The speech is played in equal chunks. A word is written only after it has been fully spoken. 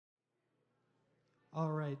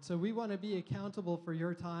All right, so we want to be accountable for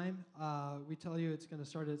your time. We tell you it's going to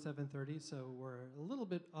start at 7:30, so we're a little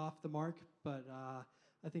bit off the mark, but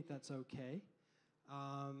I think that's okay.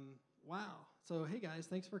 Wow. So hey guys,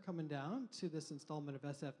 thanks for coming down to this installment of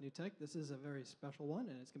SF New Tech. This is a very special one,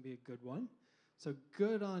 and it's going to be a good one. So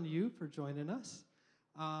good on you for joining us.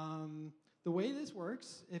 The way this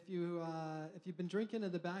works, if you've been drinking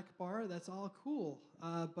at the back bar, that's all cool.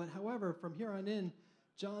 But however, from here on in,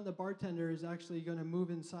 John, the bartender, is actually going to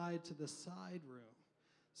move inside to the side room.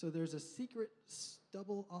 So there's a secret,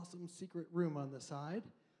 double awesome secret room on the side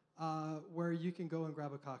where you can go and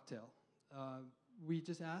grab a cocktail. We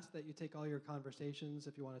just ask that you take all your conversations,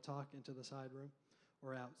 if you want to talk, into the side room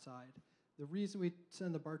or outside. The reason we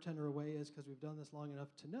send the bartender away is because we've done this long enough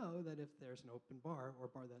to know that if there's an open bar or a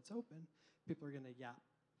bar that's open, people are going to yap.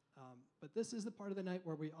 But this is the part of the night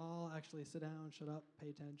where we all actually sit down, shut up, pay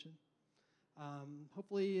attention.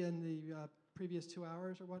 Hopefully in the previous 2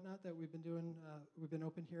 hours or whatnot that we've been doing, we've been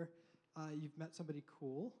open here, you've met somebody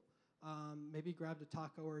cool. Maybe grabbed a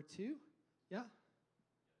taco or two. Yeah?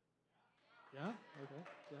 Yeah? Okay,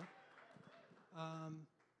 yeah.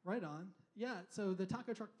 Right on. Yeah, so the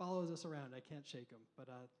taco truck follows us around. I can't shake him, but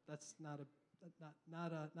that's not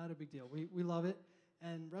a big deal. We love it.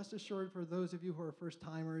 And rest assured, for those of you who are first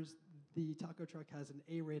timers, the taco truck has an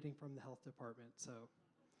A rating from the health department, so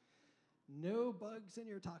no bugs in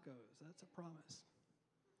your tacos. That's a promise.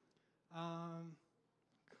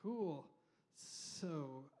 Cool.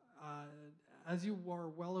 So, as you are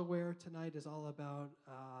well aware, tonight is all about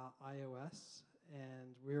iOS,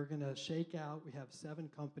 and we're going to shake out. We have 7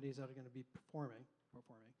 companies that are going to be performing,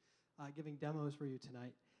 giving demos for you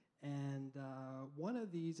tonight. And one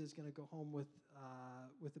of these is going to go home with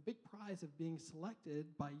a big prize of being selected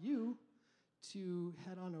by you to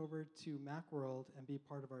head on over to Macworld and be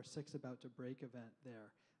part of our 6 About to Break event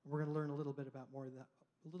there. And we're going to learn a little bit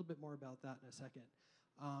more about that in a second.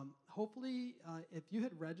 Hopefully, if you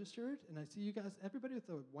had registered, and I see you guys, everybody with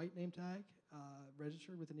a white name tag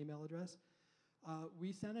registered with an email address,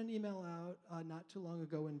 we sent an email out not too long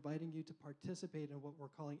ago inviting you to participate in what we're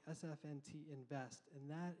calling SFNT Invest, and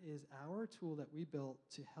that is our tool that we built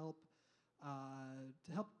to help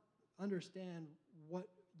understand what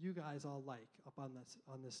you guys all like up on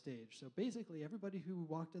this stage. So basically, everybody who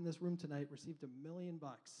walked in this room tonight received $1 million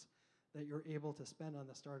that you're able to spend on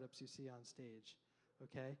the startups you see on stage.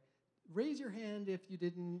 Okay? Raise your hand if you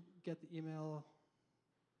didn't get the email.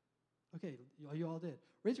 Okay, you all did.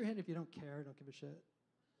 Raise your hand if you don't care, don't give a shit.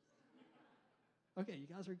 Okay, you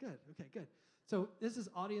guys are good. Okay, good. So this is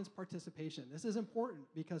audience participation. This is important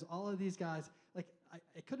because all of these guys, like,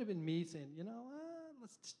 it could have been me saying, you know,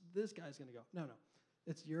 this guy's going to go. No.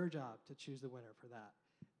 It's your job to choose the winner for that.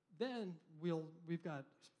 Then we've got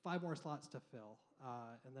 5 more slots to fill,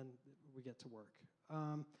 and then we get to work.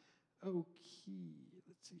 Okay,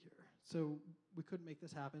 let's see here. So we couldn't make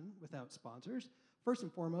this happen without sponsors. First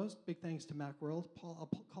and foremost, big thanks to Macworld. Paul, I'll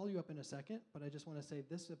call you up in a second, but I just want to say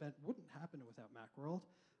this event wouldn't happen without Macworld.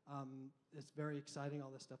 It's very exciting, all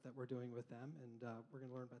the stuff that we're doing with them, and we're going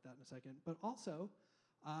to learn about that in a second. But also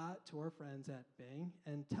to our friends at Bing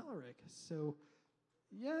and Telerik. So,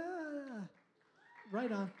 yeah,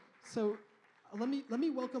 right on. So let me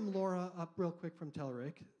welcome Laura up real quick from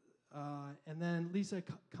Telerik. And then Lisa,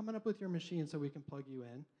 coming up with your machine so we can plug you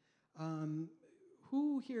in.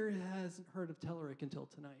 Who here hasn't heard of Telerik until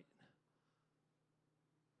tonight? Oh,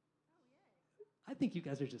 yay. I think you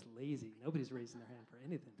guys are just lazy. Nobody's raising their hand for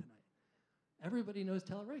anything tonight. Everybody knows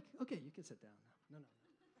Telerik? Okay, you can sit down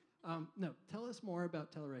now. No, tell us more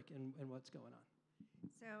about Telerik and what's going on.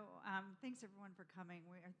 So thanks, everyone, for coming.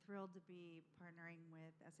 We are thrilled to be partnering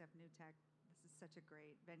with SF New Tech. This is such a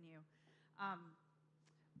great venue.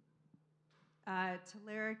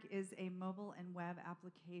 Telerik is a mobile and web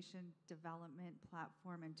application development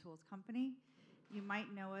platform and tools company. You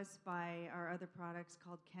might know us by our other products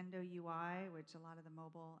called Kendo UI, which a lot of the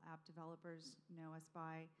mobile app developers know us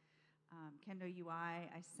by. Kendo UI,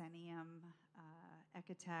 Icenium,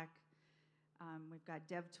 Ecotech. We've got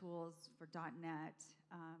dev tools for .NET.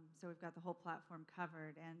 So we've got the whole platform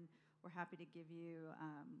covered, and we're happy to give you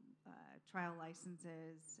trial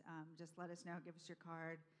licenses. Just let us know, give us your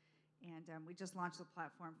card. And we just launched the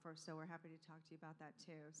platform first, so we're happy to talk to you about that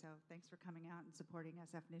too. So thanks for coming out and supporting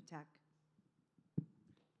SF New Tech.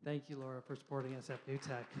 Thank you, Laura, for supporting SF New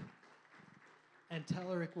Tech. And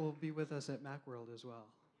Telerik will be with us at Macworld as well,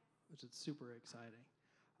 which is super exciting.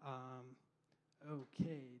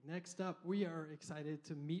 Okay, next up, we are excited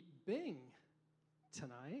to meet Bing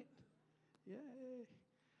tonight. Yay.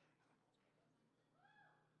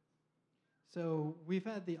 So we've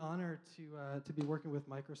had the honor to be working with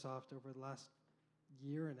Microsoft over the last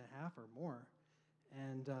year and a half or more.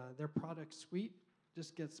 And their product suite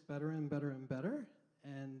just gets better and better and better.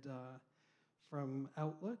 And from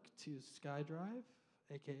Outlook to SkyDrive,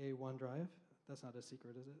 AKA OneDrive, that's not a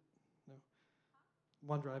secret, is it? No.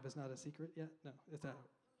 OneDrive is not a secret yet? No, it's out.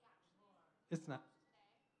 It's not.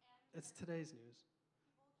 It's today's news.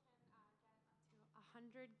 People can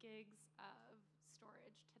get up to 100 gigs of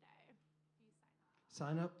storage today if you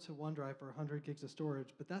sign up. Sign up to OneDrive for 100 gigs of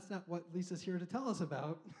storage, but that's not what Lisa's here to tell us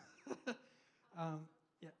about.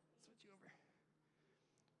 Yeah, switch you over.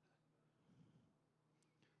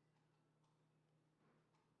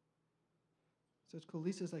 So it's cool.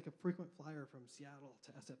 Lisa's like a frequent flyer from Seattle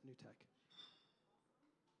to SF Tech.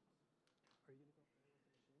 Are you going to go play with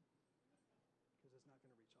the machine? Because it's not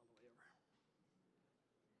going to reach all the way over.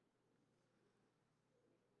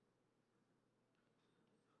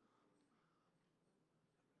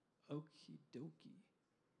 Okie dokie.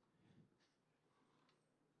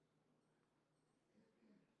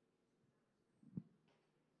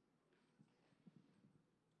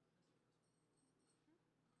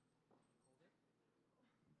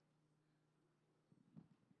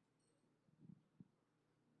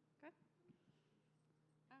 Good?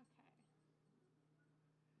 Okay.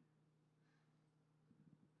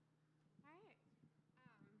 All right.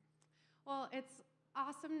 Well, it's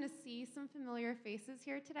awesome to see some familiar faces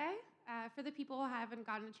here today. For the people who haven't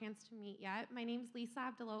gotten a chance to meet yet, my name's Lisa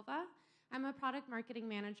Abdulova. I'm a product marketing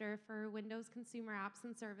manager for Windows Consumer Apps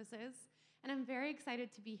and Services, and I'm very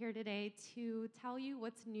excited to be here today to tell you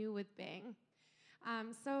what's new with Bing.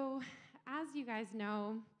 So, as you guys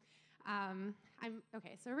know,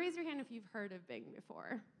 so raise your hand if you've heard of Bing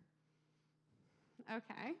before.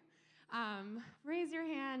 Okay. Raise your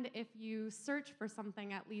hand if you search for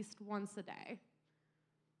something at least once a day.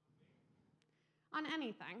 On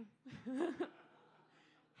anything.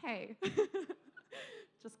 Hey,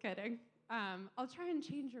 just kidding. I'll try and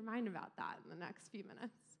change your mind about that in the next few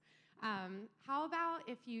minutes. How about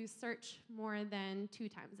if you search more than 2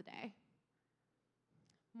 times a day?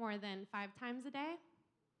 More than 5 times a day?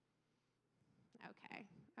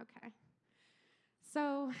 Okay.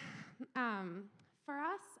 So for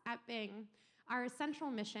us at Bing, our central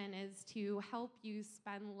mission is to help you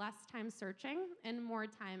spend less time searching and more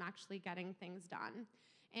time actually getting things done.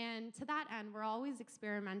 And to that end, we're always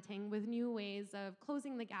experimenting with new ways of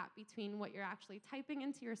closing the gap between what you're actually typing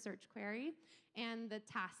into your search query and the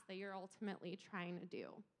task that you're ultimately trying to do.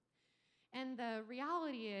 And the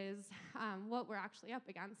reality is, what we're actually up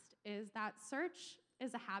against is that search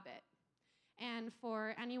is a habit. And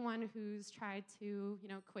for anyone who's tried to,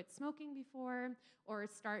 quit smoking before or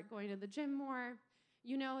start going to the gym more,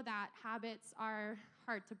 you know that habits are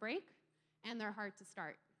hard to break and they're hard to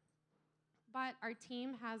start. But our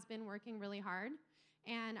team has been working really hard.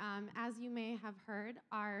 And as you may have heard,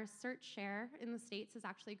 our search share in the States is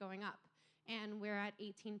actually going up. And we're at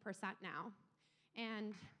 18% now.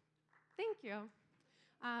 And thank you.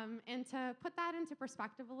 And to put that into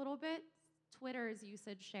perspective a little bit, Twitter's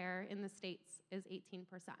usage share in the States is 18%.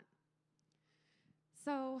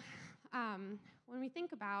 So when we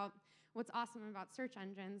think about what's awesome about search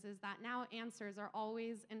engines is that now answers are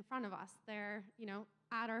always in front of us. They're,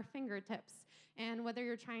 at our fingertips. And whether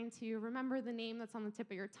you're trying to remember the name that's on the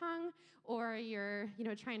tip of your tongue or you're,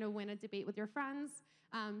 trying to win a debate with your friends,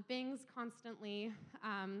 Bing's constantly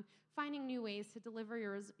finding new ways to deliver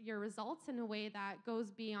your results in a way that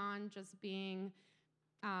goes beyond just being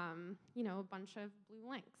a bunch of blue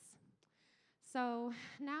links. So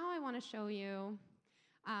now I want to show you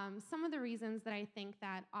some of the reasons that I think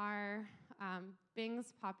that our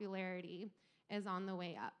Bing's popularity is on the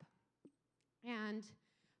way up. And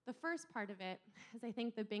the first part of it is, I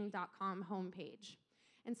think, the Bing.com homepage.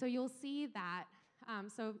 And so you'll see that,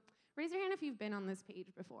 so raise your hand if you've been on this page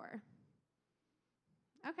before.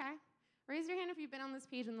 Okay. Raise your hand if you've been on this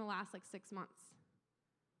page in the last, 6 months.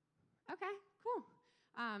 Okay, cool.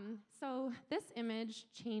 So this image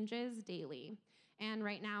changes daily. And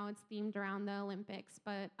right now it's themed around the Olympics,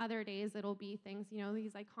 but other days it'll be things,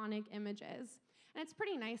 these iconic images. And it's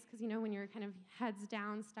pretty nice because, when you're kind of heads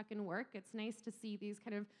down, stuck in work, it's nice to see these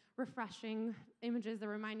kind of refreshing images that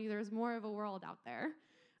remind you there's more of a world out there.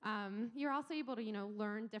 You're also able to,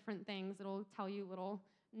 learn different things. It'll tell you little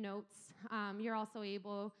notes. You're also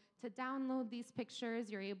able to download these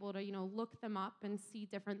pictures. You're able to, look them up and see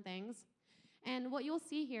different things. And what you'll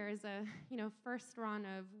see here is a, first run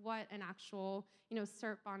of what an actual,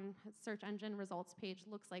 search engine results page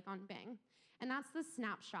looks like on Bing. And that's the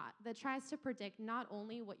snapshot that tries to predict not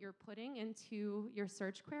only what you're putting into your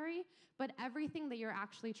search query, but everything that you're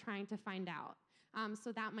actually trying to find out.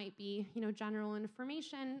 So that might be, general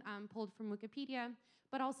information pulled from Wikipedia,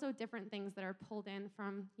 but also different things that are pulled in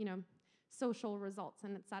from, social results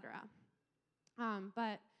and et cetera.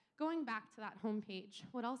 But going back to that homepage,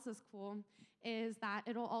 what else is cool is that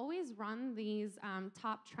it'll always run these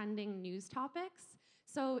top trending news topics.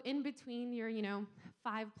 So in between your,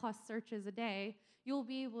 5+ searches a day, you'll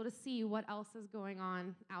be able to see what else is going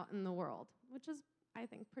on out in the world, which is, I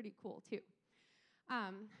think, pretty cool too.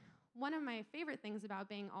 One of my favorite things about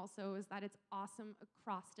Bing also is that it's awesome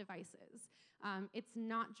across devices. It's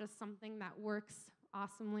not just something that works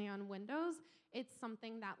awesomely on Windows. It's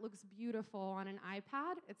something that looks beautiful on an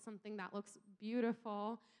iPad. It's something that looks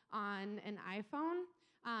beautiful on an iPhone.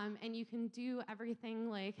 And you can do everything,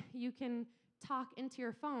 like you can talk into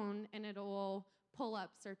your phone and it will pull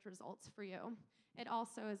up search results for you. It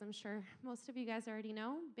also, as I'm sure most of you guys already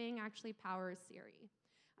know, Bing actually powers Siri.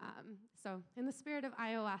 So in the spirit of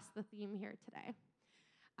iOS, the theme here today.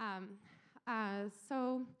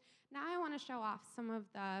 So now I want to show off some of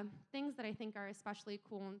the things that I think are especially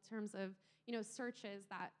cool in terms of, searches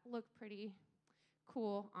that look pretty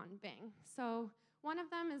cool on Bing. So one of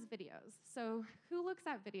them is videos. So who looks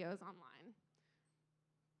at videos online?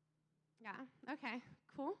 Yeah, okay,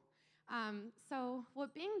 cool. So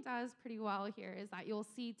what Bing does pretty well here is that you'll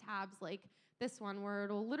see tabs like this one where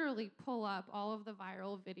it'll literally pull up all of the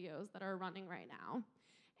viral videos that are running right now.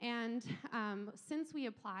 And since we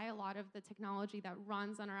apply a lot of the technology that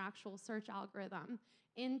runs on our actual search algorithm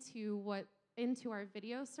into our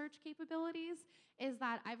video search capabilities, is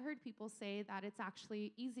that I've heard people say that it's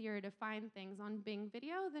actually easier to find things on Bing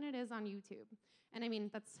Video than it is on YouTube. And I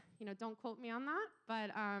mean, that's, don't quote me on that,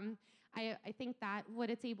 but I think that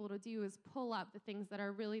what it's able to do is pull up the things that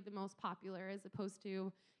are really the most popular as opposed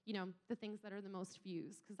to, the things that are the most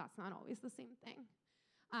views, because that's not always the same thing.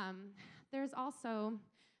 There's also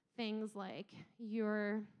things like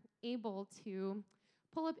you're able to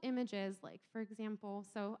pull up images, like, for example,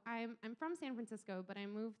 so I'm from San Francisco, but I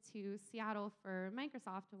moved to Seattle for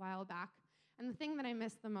Microsoft a while back, and the thing that I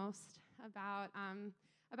miss the most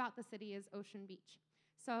about the city is Ocean Beach.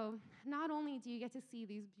 So not only do you get to see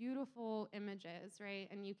these beautiful images, right,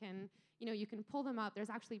 and you can pull them up. There's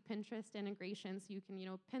actually Pinterest integration, so you can,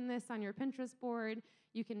 pin this on your Pinterest board.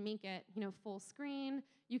 You can make it, full screen.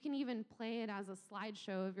 You can even play it as a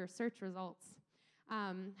slideshow of your search results.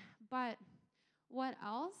 But what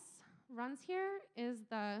else runs here is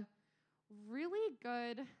the really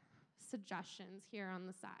good suggestions here on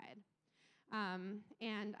the side.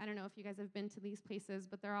 And I don't know if you guys have been to these places,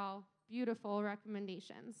 but they're all beautiful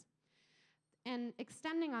recommendations. And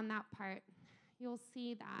extending on that part, you'll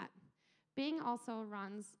see that Bing also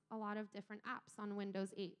runs a lot of different apps on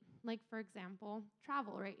Windows 8, like, for example,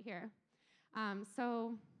 travel right here.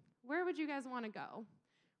 So where would you guys want to go?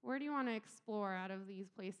 Where do you want to explore out of these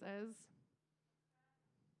places?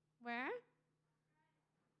 Where?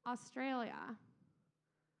 Australia.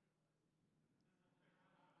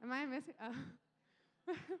 Am I missing?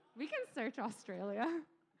 Oh. We can search Australia.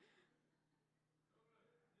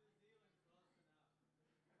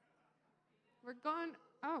 We're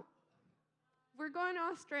going to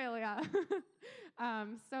Australia.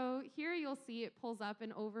 So here you'll see it pulls up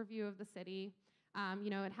an overview of the city.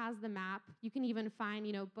 It has the map. You can even find,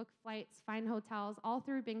 book flights, find hotels, all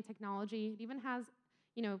through Bing technology. It even has,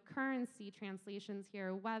 currency translations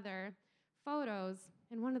here, weather, photos,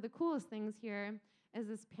 and one of the coolest things here is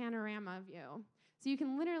this panorama view. So you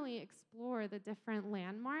can literally explore the different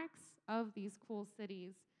landmarks of these cool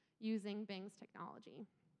cities using Bing's technology.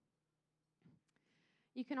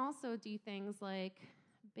 You can also do things like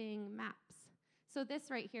Bing Maps. So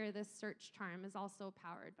this right here, this search charm, is also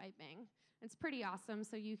powered by Bing. It's pretty awesome.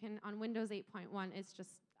 So you can, on Windows 8.1, it's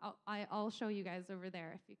just, I'll show you guys over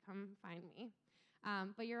there if you come find me.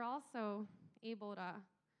 But you're also able to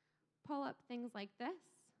pull up things like this,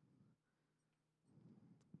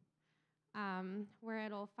 where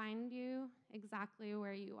it'll find you exactly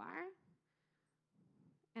where you are,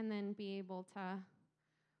 and then be able to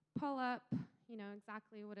pull up,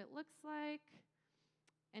 exactly what it looks like,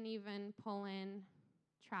 and even pull in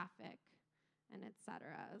traffic and et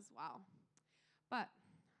cetera as well. But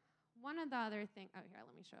one of the other things, oh, here,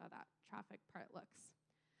 let me show how that traffic part looks.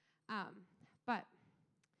 But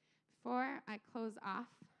before I close off,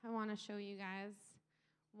 I want to show you guys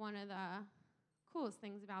one of the coolest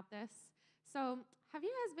things about this. So have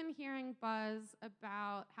you guys been hearing buzz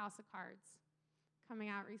about House of Cards coming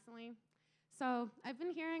out recently? So I've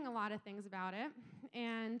been hearing a lot of things about it,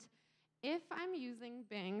 and if I'm using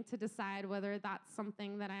Bing to decide whether that's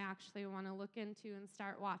something that I actually want to look into and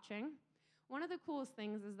start watching, one of the coolest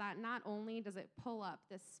things is that not only does it pull up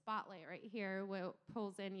this spotlight right here, where it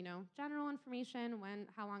pulls in, general information,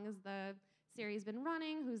 how long has the series been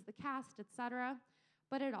running, who's the cast, etc.,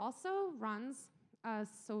 but it also runs a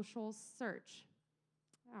social search.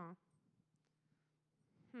 Oh.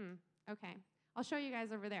 Okay. I'll show you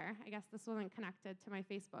guys over there. I guess this wasn't connected to my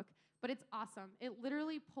Facebook, but it's awesome. It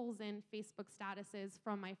literally pulls in Facebook statuses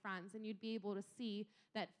from my friends, and you'd be able to see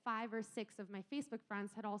that 5 or 6 of my Facebook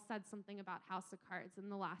friends had all said something about House of Cards in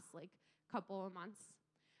the last couple of months.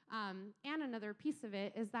 And another piece of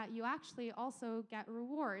it is that you actually also get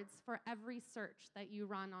rewards for every search that you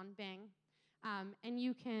run on Bing. And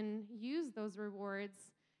you can use those rewards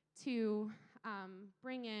to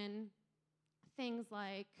bring in things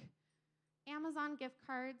like Amazon gift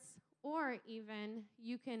cards, or even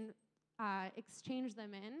you can exchange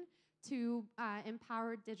them in to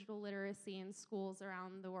empower digital literacy in schools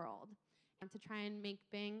around the world, and to try and make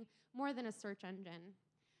Bing more than a search engine.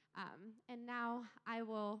 And now I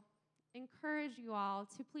will encourage you all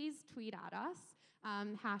to please tweet at us,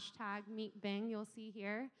 hashtag #MeetBing, you'll see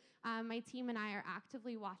here. My team and I are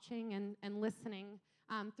actively watching and listening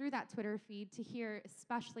through that Twitter feed to hear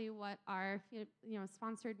especially what our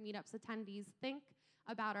sponsored meetups attendees think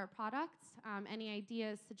about our products. Any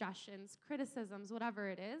ideas, suggestions, criticisms, whatever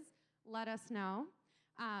it is, let us know.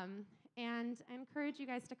 And I encourage you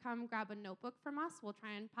guys to come grab a notebook from us. We'll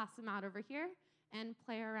try and pass them out over here and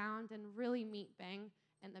play around and really meet Bing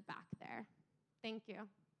in the back there. Thank you.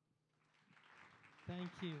 Thank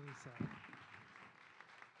you, Lisa.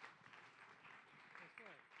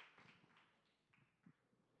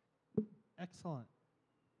 Excellent.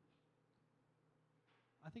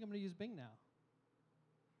 I think I'm going to use Bing now.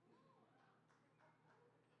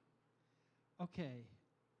 Okay,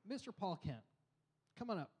 Mr. Paul Kent, come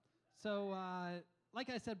on up. So, like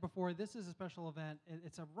I said before, this is a special event.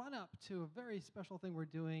 It's a run-up to a very special thing we're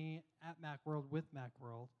doing at Macworld with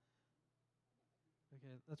Macworld.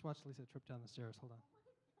 Okay, let's watch Lisa trip down the stairs. Hold on.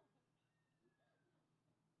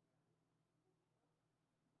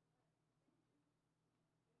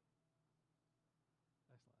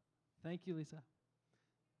 Excellent. Thank you, Lisa.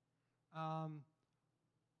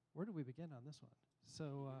 Where do we begin on this one?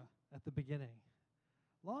 So, at the beginning.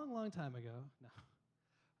 Long time ago.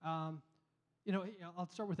 No. I'll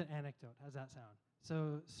start with an anecdote. How's that sound?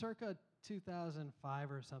 So, circa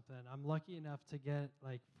 2005 or something, I'm lucky enough to get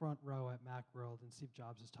front row at Macworld, and Steve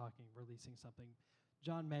Jobs is talking, releasing something.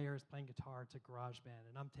 John Mayer is playing guitar to GarageBand,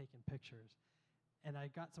 and I'm taking pictures. And I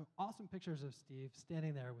got some awesome pictures of Steve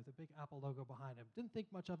standing there with a big Apple logo behind him. Didn't think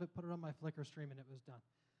much of it, put it on my Flickr stream, and it was done.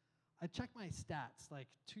 I checked my stats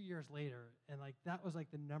 2 years later, and that was the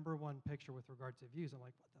 #1 picture with regard to views. I'm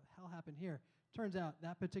like, what the hell happened here? Turns out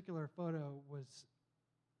that particular photo was,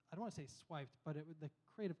 I don't want to say swiped, but the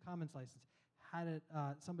Creative Commons license had it,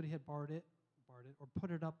 somebody had borrowed it or put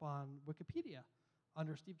it up on Wikipedia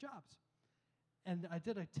under Steve Jobs. And I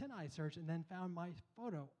did a 10-eye search and then found my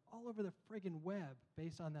photo all over the friggin' web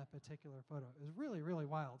based on that particular photo. It was really, really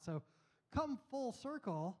wild. So come full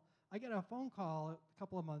circle, I get a phone call a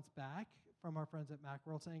couple of months back from our friends at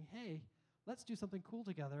Macworld saying, hey, let's do something cool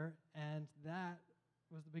together. And that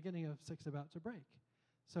was the beginning of Six About to Break.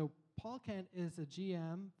 So Paul Kent is a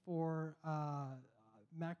GM for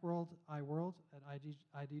Macworld iWorld at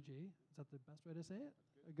IDG. Is that the best way to say it?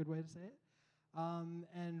 A good way to say it?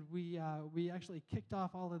 And we actually kicked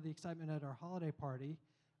off all of the excitement at our holiday party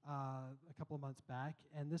a couple of months back.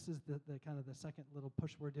 And this is the kind of the second little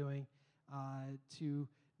push we're doing to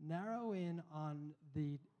narrow in on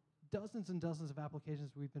the dozens and dozens of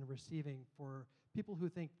applications we've been receiving for people who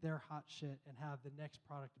think they're hot shit and have the next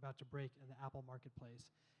product about to break in the Apple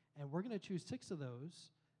marketplace. And we're going to choose 6 of those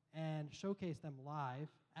and showcase them live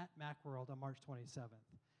at Macworld on March 27th.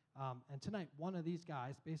 And tonight, one of these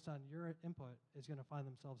guys, based on your input, is going to find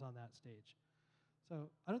themselves on that stage. So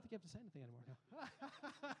I don't think you have to say anything anymore.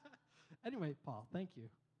 Anyway, Paul, thank you.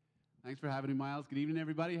 Thanks for having me, Miles. Good evening,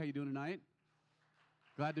 everybody. How you doing tonight?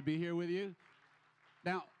 Glad to be here with you.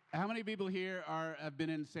 Now, how many people here have been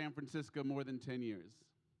in San Francisco more than 10 years?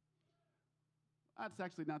 That's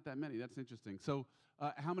actually not that many. That's interesting. So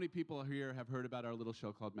how many people here have heard about our little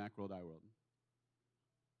show called Macworld iWorld?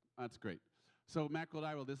 That's great. So Macworld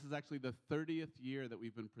iWorld, this is actually the 30th year that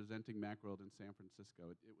we've been presenting Macworld in San Francisco.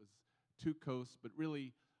 It was two coasts, but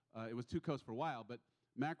really, it was two coasts for a while, but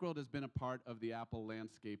Macworld has been a part of the Apple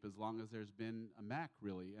landscape as long as there's been a Mac,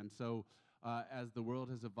 really. And so as the world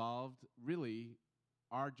has evolved, really,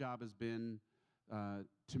 our job has been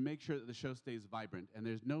to make sure that the show stays vibrant. And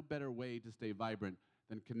there's no better way to stay vibrant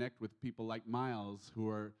than connect with people like Miles, who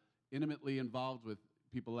are intimately involved with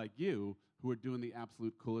people like you who are doing the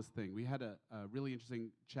absolute coolest thing. We had a really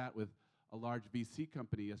interesting chat with a large VC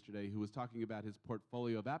company yesterday who was talking about his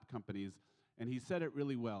portfolio of app companies, and he said it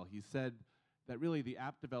really well. He said that really the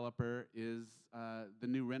app developer is the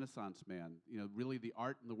new Renaissance man. You know, really the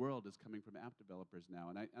art in the world is coming from app developers now,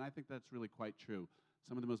 and I think that's really quite true.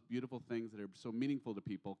 Some of the most beautiful things that are so meaningful to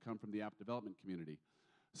people come from the app development community.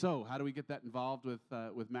 So how do we get that involved with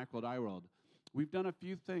Macworld iWorld? We've done a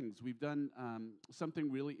few things. We've done something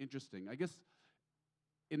really interesting. I guess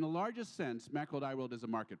in the largest sense, Macworld iWorld is a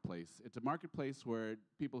marketplace. It's a marketplace where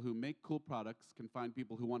people who make cool products can find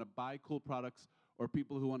people who want to buy cool products or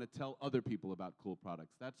people who want to tell other people about cool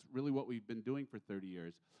products. That's really what we've been doing for 30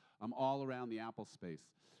 years, all around the Apple space.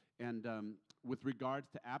 And with regards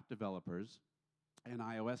to app developers and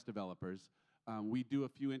iOS developers, we do a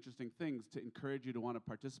few interesting things to encourage you to want to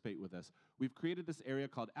participate with us. We've created this area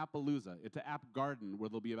called Appalooza. It's an app garden where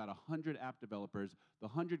there'll be about 100 app developers. The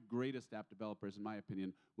 100 greatest app developers, in my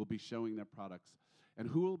opinion, will be showing their products. And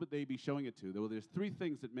who will they be showing it to? Well, there's three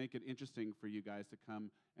things that make it interesting for you guys to come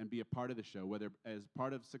and be a part of the show, whether as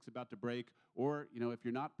part of Six About to Break or, you know, if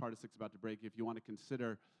you're not part of Six About to Break, if you want to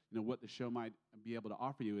consider, you know, what the show might be able to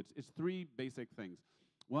offer you. It's three basic things.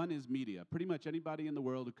 One is media. Pretty much anybody in the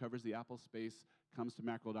world who covers the Apple space comes to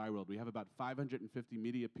Macworld iWorld. We have about 550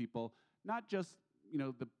 media people, not just, you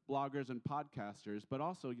know, the bloggers and podcasters, but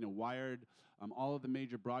also, you know, Wired, all of the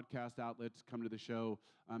major broadcast outlets come to the show.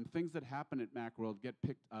 Things that happen at Macworld get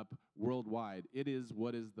picked up worldwide. It is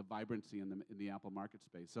what is the vibrancy in the Apple market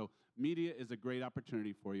space. So media is a great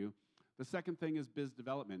opportunity for you. The second thing is biz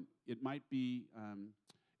development. It might be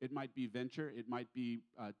venture, it might be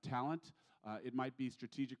talent, it might be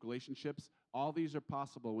strategic relationships. All these are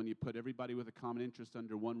possible when you put everybody with a common interest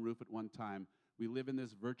under one roof at one time. We live in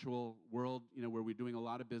this virtual world, you know, where we're doing a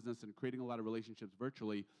lot of business and creating a lot of relationships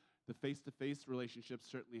virtually. The face-to-face relationships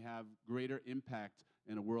certainly have greater impact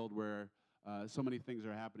in a world where so many things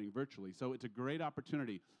are happening virtually. So it's a great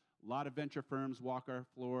opportunity. A lot of venture firms walk our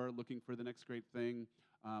floor looking for the next great thing.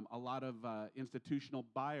 A lot of institutional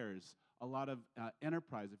buyers, a lot of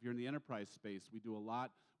enterprise. If you're in the enterprise space, we do a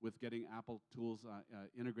lot with getting Apple tools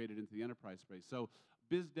integrated into the enterprise space. So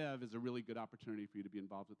biz dev is a really good opportunity for you to be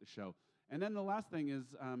involved with the show. And then the last thing is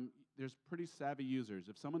there's pretty savvy users.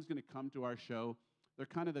 If someone's going to come to our show, they're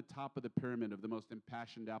kind of the top of the pyramid of the most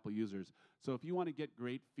impassioned Apple users. So if you want to get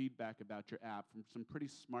great feedback about your app from some pretty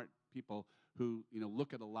smart people who, you know,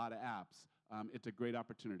 look at a lot of apps, it's a great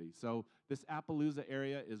opportunity. So this Appalooza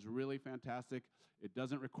area is really fantastic. It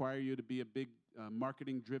doesn't require you to be a big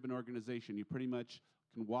marketing-driven organization. You pretty much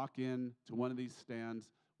can walk in to one of these stands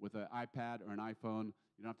with an iPad or an iPhone.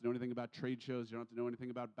 You don't have to know anything about trade shows. You don't have to know anything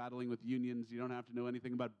about battling with unions. You don't have to know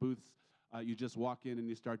anything about booths. You just walk in and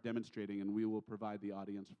you start demonstrating, and we will provide the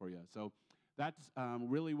audience for you. So that's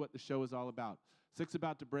really what the show is all about. Six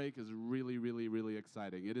About to Break is really, really, really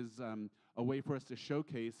exciting. It is a way for us to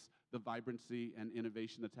showcase the vibrancy and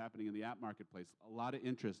innovation that's happening in the app marketplace. A lot of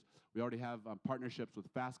interest. We already have partnerships with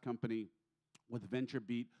Fast Company, with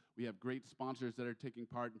VentureBeat. We have great sponsors that are taking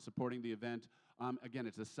part in supporting the event. Again,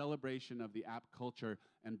 it's a celebration of the app culture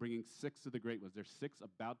and bringing six of the great ones. There's six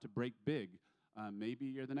about to break big. Maybe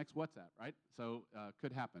you're the next WhatsApp, right? So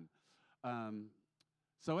could happen.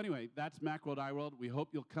 So anyway, that's Macworld iWorld. We hope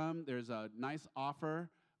you'll come. There's a nice offer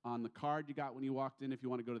on the card you got when you walked in if you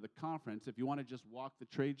want to go to the conference. If you want to just walk the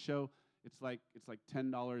trade show, it's like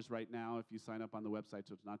 $10 right now if you sign up on the website,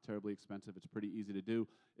 so it's not terribly expensive. It's pretty easy to do.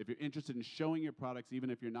 If you're interested in showing your products, even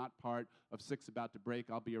if you're not part of Six About to Break,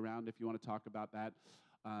 I'll be around if you want to talk about that.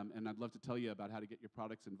 And I'd love to tell you about how to get your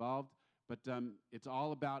products involved. But it's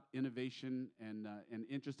all about innovation and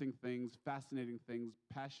interesting things, fascinating things,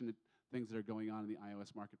 passionate things that are going on in the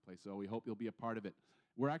iOS marketplace. So we hope you'll be a part of it.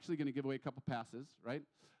 We're actually going to give away a couple passes, right?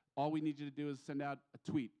 All we need you to do is send out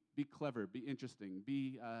a tweet. Be clever, be interesting,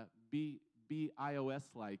 be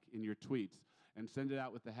iOS-like in your tweets, and send it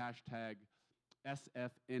out with the hashtag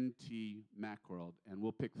SFNT Macworld, and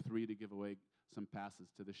we'll pick 3 to give away some passes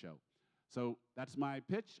to the show. So that's my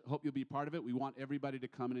pitch. Hope you'll be part of it. We want everybody to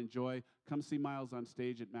come and enjoy. Come see Miles on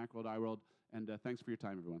stage at Macworld iWorld, and thanks for your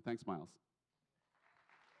time, everyone. Thanks, Miles.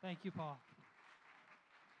 Thank you, Paul.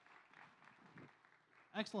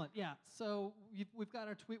 Excellent. Yeah. So we've got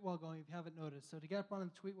our tweet wall going, if you haven't noticed. So to get up on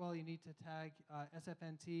the tweet wall, you need to tag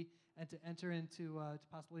SFNT, and to enter into to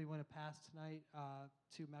possibly win a pass tonight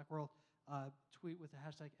to Macworld, tweet with the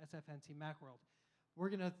hashtag SFNT Macworld. We're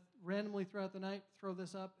going to randomly throughout the night throw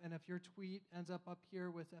this up, and if your tweet ends up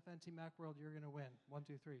here with FNT Macworld, you're going to win. 1,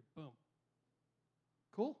 2, 3. Boom.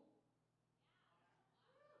 Cool?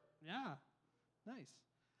 Yeah. Nice.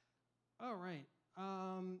 All right.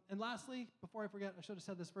 And lastly, before I forget, I should have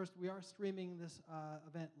said this first, we are streaming this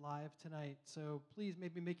event live tonight, so please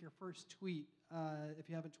maybe make your first tweet, if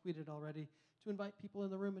you haven't tweeted already, to invite people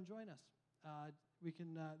in the room and join us. They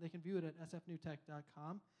can view it at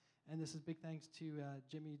sfnewtech.com, and this is big thanks to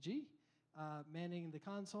Jimmy G, manning the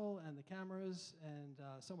console and the cameras and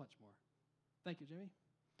so much more. Thank you, Jimmy.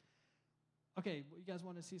 Okay, well, you guys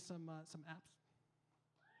want to see some apps?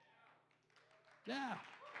 Yeah,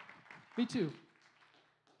 me too.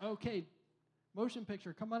 Okay, motion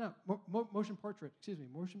picture, come on up. Motion portrait, excuse me,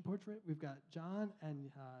 motion portrait. We've got John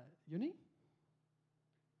and Uni. You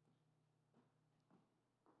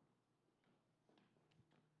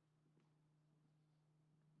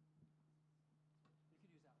could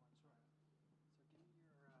use that one, sure. So give me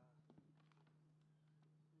your,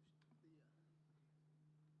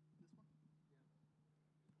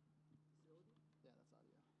 This one? Yeah.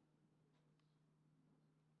 Yeah,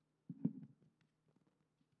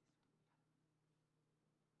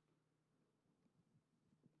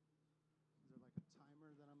 that's audio. Is there like a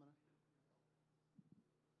timer that I'm gonna?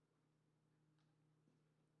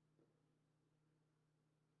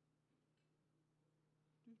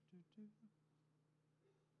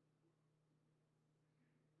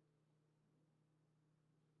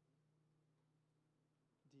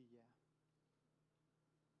 D, yeah.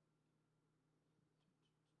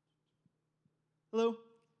 Hello.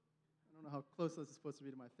 I don't know how close this is supposed to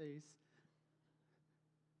be to my face.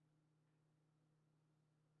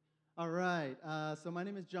 All right. So my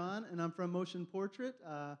name is John, and I'm from Motion Portrait.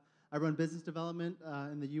 I run business development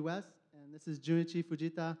in the U.S., and this is Junichi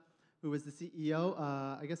Fujita, who is the CEO.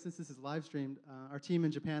 I guess since this is live streamed, our team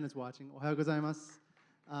in Japan is watching. Ohayou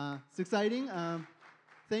gozaimasu. It's exciting.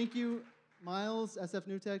 Thank you, Miles, SF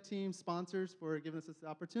New Tech team, sponsors, for giving us this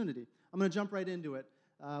opportunity. I'm going to jump right into it.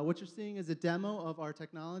 What you're seeing is a demo of our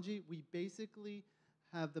technology. We basically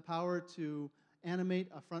have the power to animate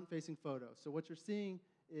a front-facing photo. So what you're seeing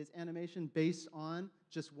is animation based on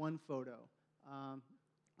just one photo.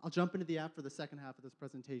 I'll jump into the app for the second half of this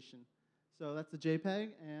presentation. So that's the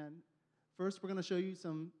JPEG, and first we're going to show you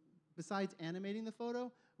some, besides animating the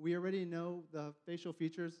photo, we already know the facial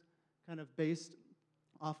features kind of based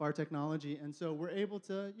off our technology, and so we're able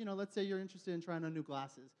to, let's say you're interested in trying on new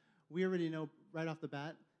glasses. We already know right off the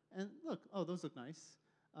bat, and look, oh, those look nice.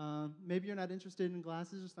 Maybe you're not interested in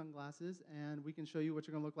glasses or sunglasses, and we can show you what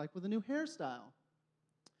you're going to look like with a new hairstyle.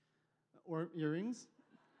 Or earrings.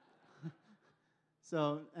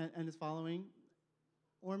 So, and it's following.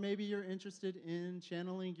 Or maybe you're interested in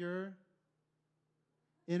channeling your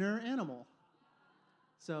inner animal.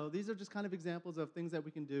 So these are just kind of examples of things that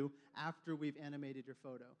we can do after we've animated your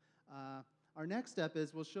photo. Our next step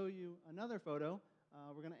is we'll show you another photo.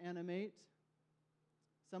 We're going to animate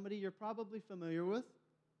somebody you're probably familiar with,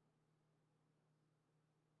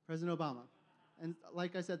 President Obama. And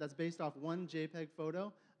like I said, that's based off one JPEG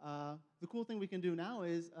photo. The cool thing we can do now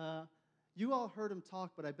is, you all heard him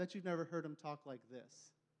talk, but I bet you've never heard him talk like this.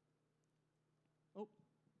 Oh.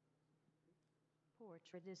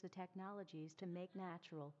 Portrait is the technologies to make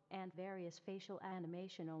natural and various facial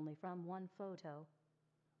animation only from one photo.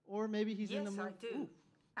 Or maybe he's in the mood. Yes, I do. Ooh.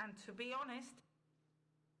 And to be honest,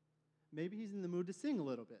 Maybe he's in the mood to sing a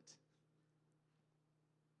little bit.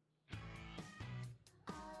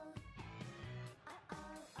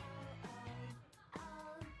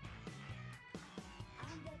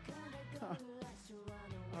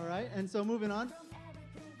 All right, and so moving on.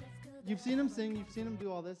 You've seen him sing, you've seen him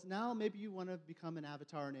do all this. Now maybe you want to become an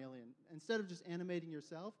avatar, an alien. Instead of just animating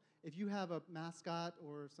yourself, if you have a mascot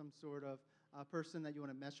or some sort of person that you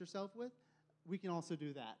want to mesh yourself with, we can also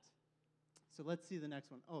do that. So let's see the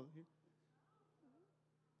next one. Oh, here.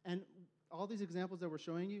 And all these examples that we're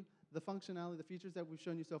showing you, the functionality, the features that we've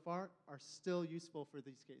shown you so far are still useful for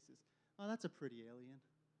these cases. Oh, that's a pretty alien.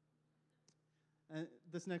 And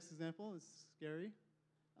this next example is scary.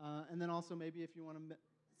 And then also maybe if you want to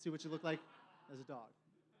see what you look like as a dog.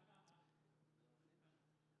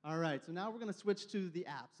 All right, so now we're going to switch to the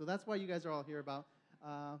app. So that's why you guys are all here about.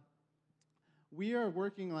 We are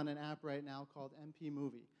working on an app right now called MP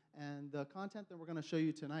Movie. And the content that we're going to show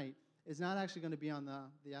you tonight is not actually going to be on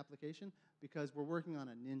the application because we're working on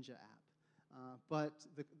a Ninja app. But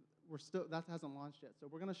that hasn't launched yet. So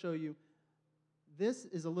we're going to show you. This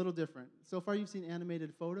is a little different. So far you've seen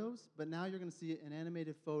animated photos, but now you're going to see an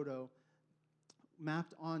animated photo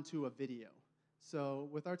mapped onto a video. So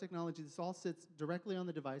with our technology, this all sits directly on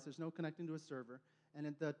the device. There's no connecting to a server.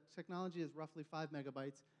 And the technology is roughly 5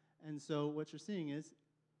 megabytes. And so what you're seeing is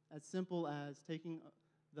as simple as taking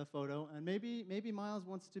the photo, and maybe Miles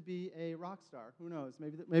wants to be a rock star. Who knows?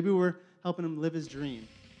 Maybe we're helping him live his dream.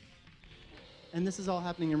 And this is all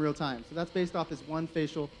happening in real time. So that's based off this one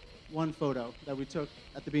facial, one photo that we took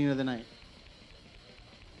at the beginning of the night.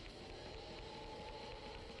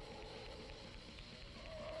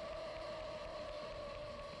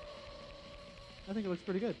 I think it looks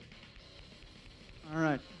pretty good. All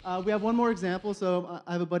right. We have one more example. So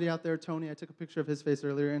I have a buddy out there, Tony. I took a picture of his face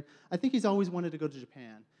earlier, and I think he's always wanted to go to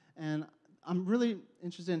Japan. And I'm really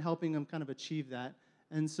interested in helping him kind of achieve that.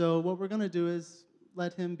 And so what we're going to do is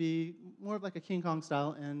let him be more of like a King Kong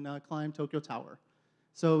style and climb Tokyo Tower.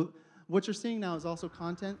 So what you're seeing now is also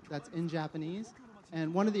content that's in Japanese.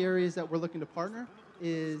 And one of the areas that we're looking to partner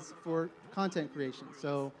is for content creation.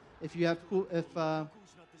 So if you have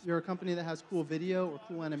you're a company that has cool video or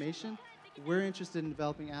cool animation, we're interested in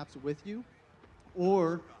developing apps with you.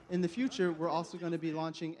 Or in the future, we're also going to be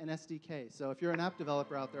launching an SDK. So if you're an app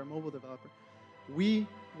developer out there, a mobile developer, we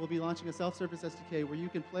will be launching a self-service SDK where you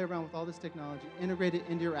can play around with all this technology, integrate it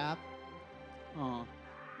into your app,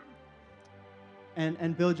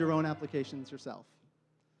 and build your own applications yourself.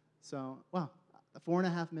 So, wow,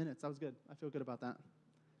 4.5 minutes. That was good. I feel good about that.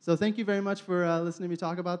 So thank you very much for listening to me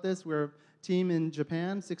talk about this. We're a team in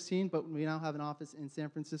Japan, 16, but we now have an office in San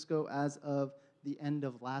Francisco as of the end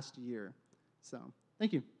of last year. So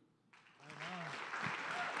thank you.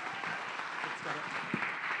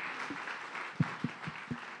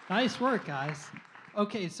 Nice work, guys.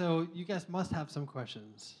 Okay, so you guys must have some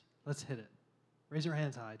questions. Let's hit it. Raise your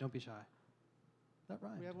hands high. Don't be shy. Is that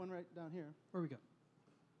right? We have one right down here. Where we go?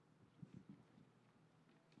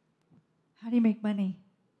 How do you make money?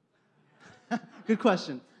 Good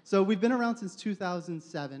question. So we've been around since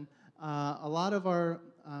 2007. A lot of our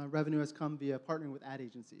revenue has come via partnering with ad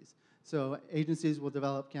agencies. So agencies will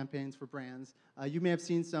develop campaigns for brands. You may have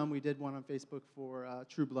seen some. We did one on Facebook for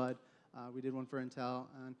True Blood. We did one for Intel.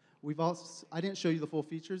 And we've also, I didn't show you the full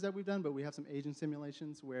features that we've done, but we have some agent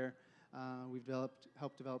simulations where we've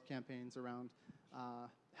helped develop campaigns around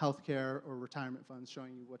healthcare or retirement funds,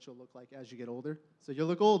 showing you what you'll look like as you get older. So you'll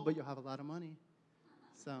look old, but you'll have a lot of money.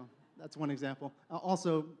 So that's one example.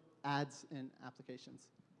 Also, ads in applications.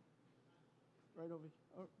 Right over here.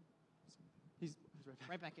 Oh, he's right there.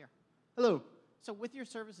 Right back here. Hello. So with your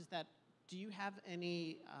services, do you have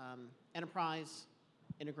any enterprise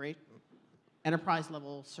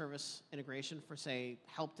level service integration for, say,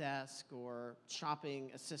 help desk or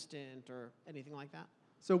shopping assistant or anything like that?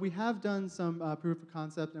 So we have done some proof of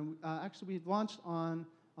concept, and actually we've launched on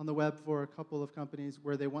the web for a couple of companies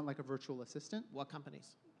where they want like a virtual assistant. What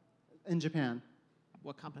companies? In Japan.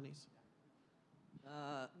 What companies?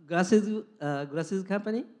 Glasses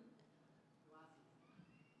company.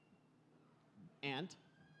 And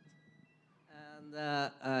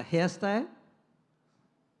Hairstyle.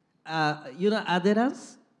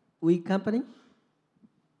 Adherence, wig company.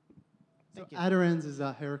 So Adherence is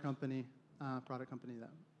a hair company, product company that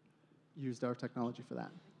used our technology for that.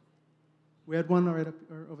 We had one right up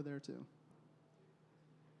or over there too.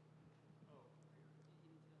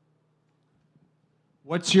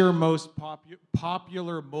 What's your most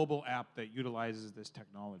popular mobile app that utilizes this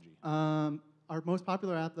technology? Our most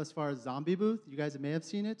popular app thus far is Zombie Booth. You guys may have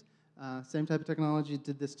seen it. Same type of technology,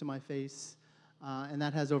 did this to my face, and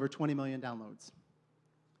that has over 20 million downloads.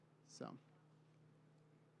 So.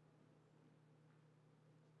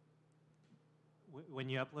 When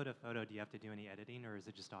you upload a photo, do you have to do any editing, or is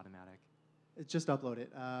it just automatic? It's just upload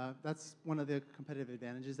it. That's one of the competitive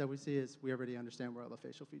advantages that we see is we already understand where all the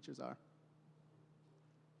facial features are.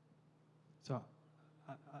 So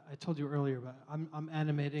I told you earlier, but I'm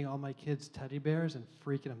animating all my kids' teddy bears and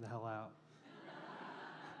freaking them the hell out.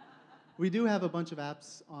 We do have a bunch of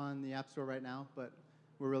apps on the App Store right now, but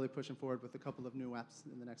we're really pushing forward with a couple of new apps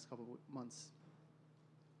in the next couple of months.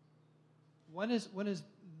 When is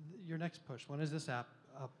your next push? When is this app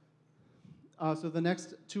up? So the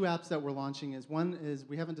next two apps that we're launching is, one is,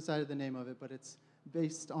 we haven't decided the name of it, but it's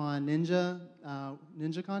based on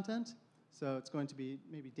ninja content. So it's going to be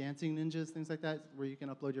maybe dancing ninjas, things like that, where you can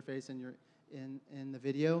upload your face and you're in the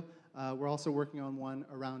video. We're also working on one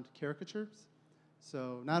around caricatures.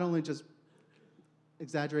 So not only just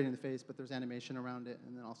exaggerating the face, but there's animation around it,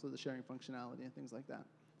 and then also the sharing functionality and things like that.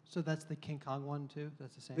 So that's the King Kong one too?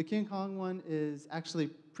 That's the same? The King Kong one is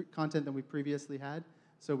actually content that we previously had.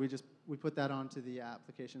 So we put that onto the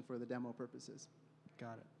application for the demo purposes.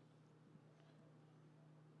 Got it.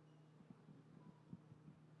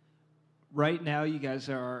 Right now, you guys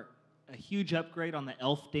are a huge upgrade on the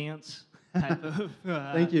elf dance type of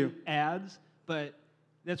Thank you. ads, but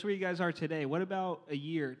that's where you guys are today. What about a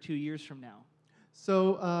year, 2 years from now?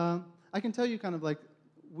 So I can tell you kind of like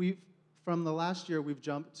from the last year, we've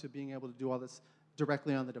jumped to being able to do all this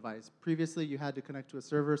directly on the device. Previously, you had to connect to a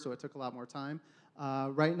server, so it took a lot more time.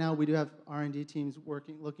 Right now, we do have R&D teams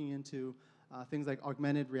looking into things like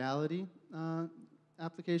augmented reality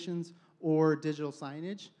applications or digital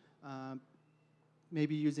signage,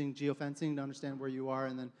 maybe using geofencing to understand where you are,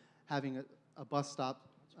 and then having a bus stop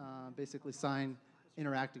basically sign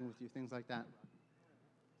interacting with you, things like that.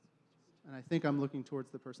 And I think I'm looking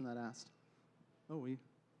towards the person that asked. Oh,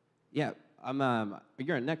 Yeah,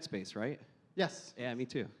 you're on NextSpace, right? Yes. Yeah, me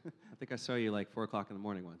too. I think I saw you like 4 o'clock in the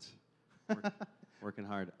morning once. Working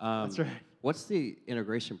hard. That's right. What's the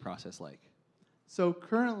integration process like? So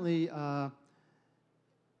currently,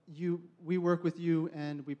 we work with you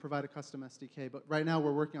and we provide a custom SDK, but right now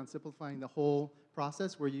we're working on simplifying the whole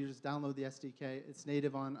process where you just download the SDK, it's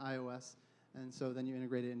native on iOS, and so then you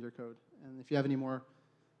integrate it into your code. And if you have any more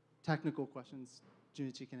technical questions,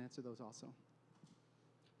 Junichi can answer those also.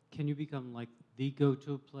 Can you become like the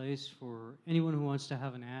go-to place for anyone who wants to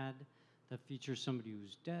have an ad that features somebody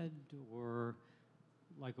who's dead, or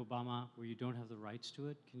like Obama, where you don't have the rights to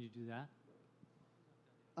it? Can you do that?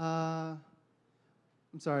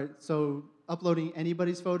 I'm sorry, so uploading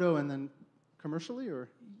anybody's photo and then commercially, or?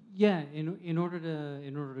 Yeah, in order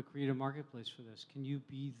to create a marketplace for this, can you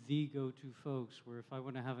be the go-to folks where if I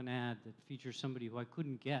want to have an ad that features somebody who I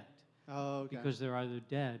couldn't get because they're either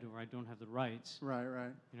dead or I don't have the rights? Right,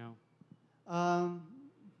 right. You know.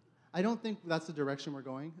 I don't think that's the direction we're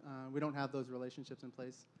going. We don't have those relationships in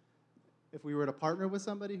place. If we were to partner with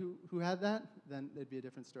somebody who had that, then it'd be a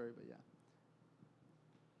different story, but yeah.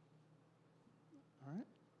 All right.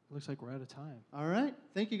 Looks like we're out of time. All right.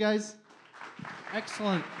 Thank you, guys.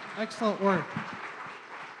 Excellent. Excellent work.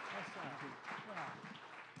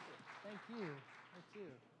 Thank you. Thank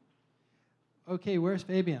you. Okay, where's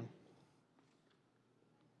Fabian?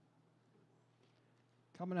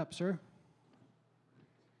 Coming up, sir.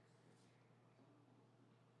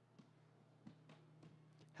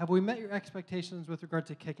 Have we met your expectations with regard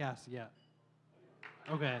to kick-ass yet?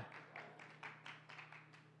 Okay.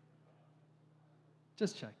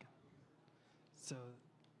 Just checking. So,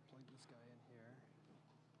 plug this guy in here.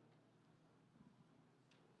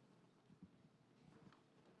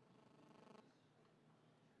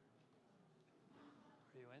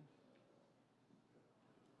 Are you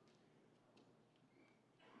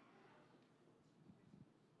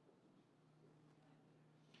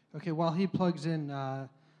in? Okay, while he plugs in,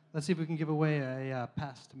 let's see if we can give away a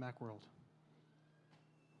pass to Macworld.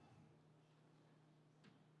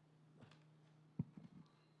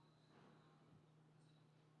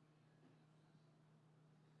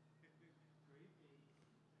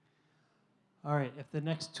 All right, if the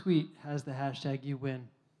next tweet has the hashtag, you win.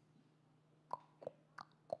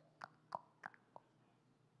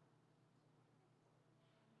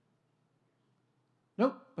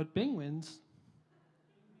 Nope, but Bing wins.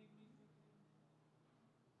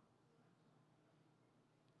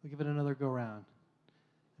 We'll give it another go round.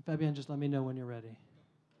 And Fabian, just let me know when you're ready.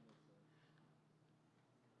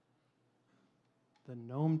 The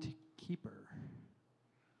Gnome Keeper.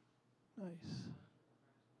 Nice.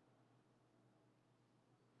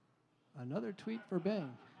 Another tweet for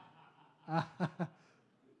Bing.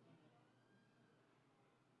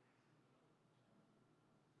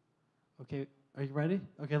 Okay, are you ready?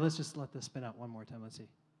 Okay, let's just let this spin out one more time. Let's see.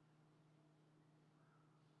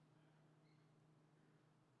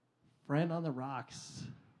 Friend on the rocks.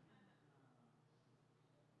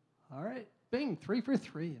 All right, Bing, 3 for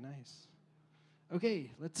 3. Nice.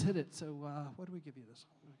 Okay, let's hit it. So what do we give you this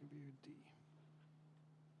one? We'll give you a D.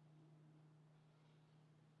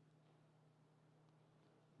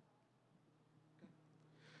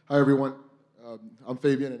 Hi, everyone. I'm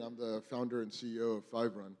Fabian, and I'm the founder and CEO of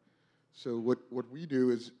FiveRun. So what we do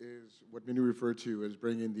is what many refer to as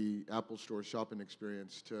bringing the Apple Store shopping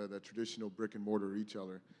experience to the traditional brick-and-mortar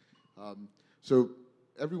retailer. So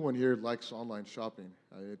everyone here likes online shopping.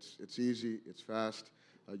 It's easy, it's fast.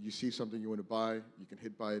 You see something you want to buy, you can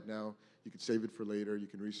hit buy it now. You can save it for later. You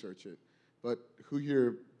can research it. But who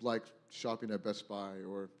here likes shopping at Best Buy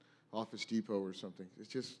or Office Depot or something? It's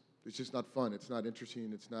just not fun. It's not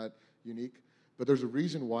interesting. It's not unique. But there's a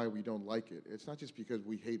reason why we don't like it. It's not just because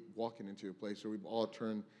we hate walking into a place or we've all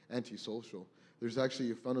turned antisocial. There's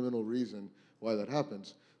actually a fundamental reason why that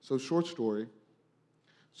happens. So short story.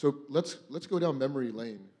 So let's go down memory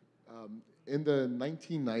lane. In the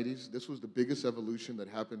 1990s, this was the biggest evolution that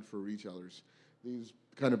happened for retailers. These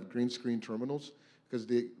kind of green screen terminals. Because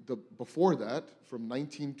before that, from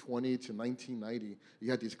 1920 to 1990, you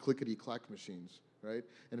had these clickety-clack machines, right?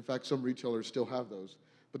 And in fact, some retailers still have those.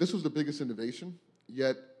 But this was the biggest innovation,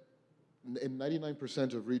 yet in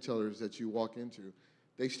 99% of retailers that you walk into,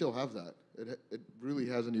 they still have that. It really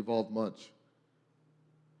hasn't evolved much.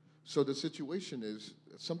 So the situation is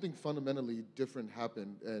something fundamentally different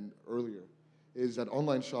happened and earlier is that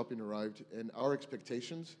online shopping arrived and our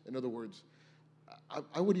expectations, in other words,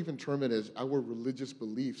 I would even term it as our religious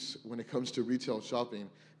beliefs when it comes to retail shopping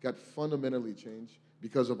got fundamentally changed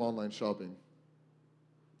because of online shopping.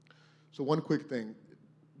 So one quick thing,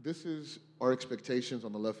 this is our expectations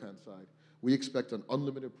on the left-hand side. We expect an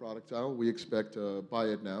unlimited product aisle, we expect buy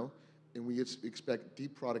it now, and we expect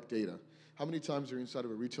deep product data. How many times you're inside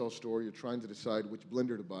of a retail store, you're trying to decide which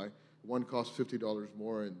blender to buy, one costs $50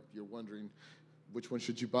 more, and you're wondering, which one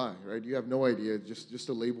should you buy, right? You have no idea, just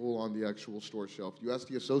a label on the actual store shelf. You ask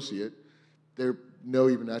the associate, they know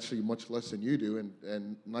even actually much less than you do,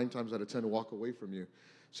 and 9 times out of 10 walk away from you.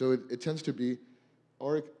 So it tends to be,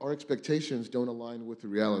 our expectations don't align with the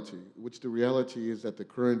reality, which the reality is that the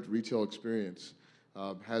current retail experience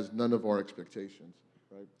has none of our expectations,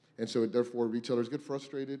 right? And so therefore retailers get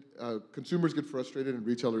frustrated, consumers get frustrated, and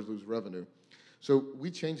retailers lose revenue. So we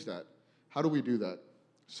change that. How do we do that?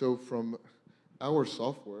 So from our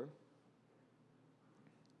software,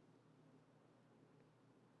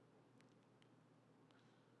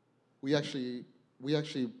 we actually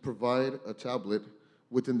provide a tablet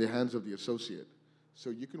within the hands of the associate. So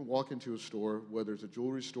you can walk into a store, whether it's a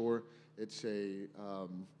jewelry store, it's a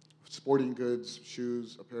sporting goods,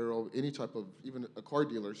 shoes, apparel, any type of, even a car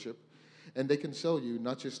dealership, and they can sell you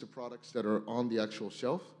not just the products that are on the actual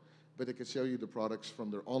shelf, but they can sell you the products from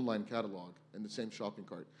their online catalog in the same shopping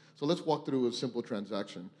cart. So let's walk through a simple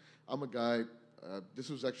transaction. I'm a guy, this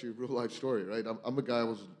was actually a real life story, right? I'm a guy, I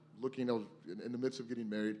was in the midst of getting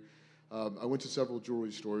married. I went to several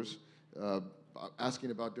jewelry stores,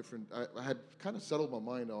 asking about different, I had kind of settled my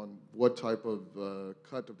mind on what type of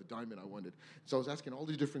cut of the diamond I wanted. So I was asking all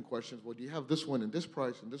these different questions. Well, do you have this one and this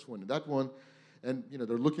price and this one and that one? And you know,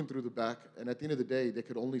 they're looking through the back, and at the end of the day, they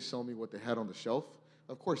could only sell me what they had on the shelf.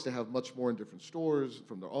 Of course, they have much more in different stores,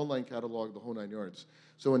 from their online catalog, the whole 9 yards.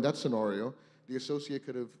 So in that scenario, the associate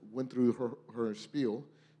could have went through her spiel,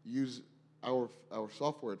 used our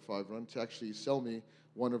software at 5Run to actually sell me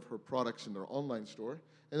one of her products in their online store,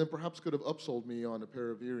 and then perhaps could have upsold me on a pair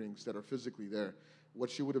of earrings that are physically there. What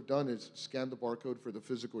she would have done is scanned the barcode for the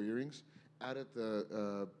physical earrings, added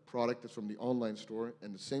the product that's from the online store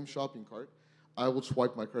in the same shopping cart. I would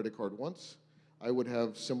swipe my credit card once. I would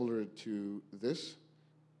have, similar to this,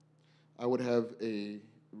 I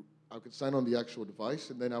could sign on the actual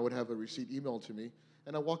device, and then I would have a receipt emailed to me,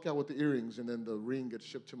 and I walk out with the earrings, and then the ring gets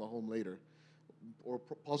shipped to my home later, or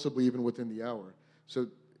possibly even within the hour. So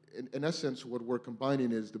in essence, what we're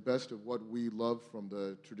combining is the best of what we love from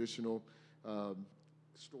the traditional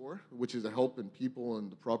store, which is the help in people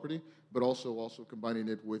and the property, but also combining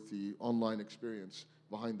it with the online experience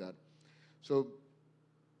behind that. So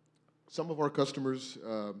some of our customers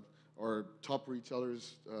are top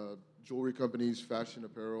retailers, jewelry companies, fashion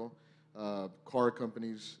apparel, car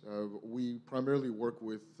companies. We primarily work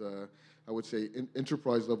with, I would say,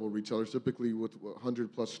 enterprise level retailers, typically with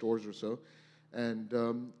 100 plus stores or so. And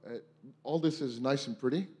all this is nice and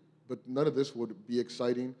pretty, but none of this would be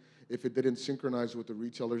exciting if it didn't synchronize with the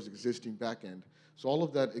retailer's existing backend. So all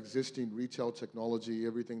of that existing retail technology,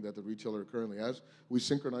 everything that the retailer currently has, we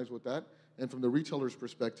synchronize with that. And from the retailer's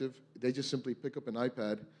perspective, they just simply pick up an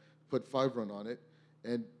iPad, put 5Run on it,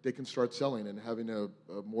 and they can start selling and having a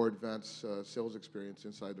more advanced sales experience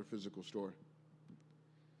inside their physical store.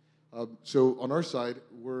 So on our side,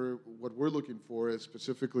 what we're looking for is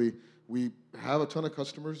specifically, we have a ton of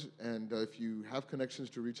customers, and if you have connections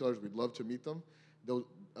to retailers, we'd love to meet them.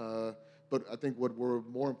 But I think what we're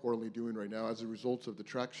more importantly doing right now, as a result of the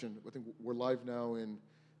traction, I think we're live now in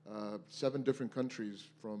 7 different countries,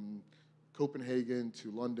 from Copenhagen to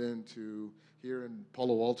London to here in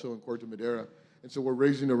Palo Alto and Corte Madera. And so we're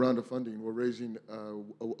raising a round of funding. We're raising a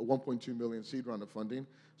 1.2 million seed round of funding.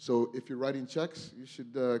 So if you're writing checks, you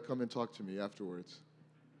should come and talk to me afterwards.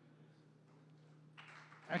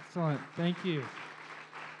 Excellent. Thank you.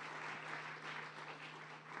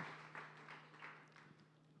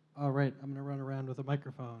 All right, I'm going to run around with a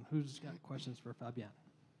microphone. Who's got questions for Fabian?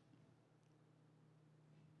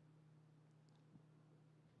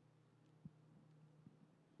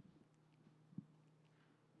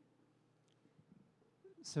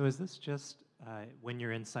 So is this just when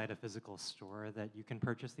you're inside a physical store that you can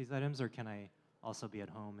purchase these items, or can I also be at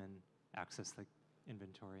home and access the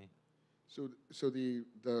inventory? So the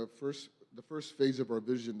first phase of our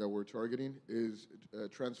vision that we're targeting is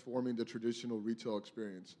transforming the traditional retail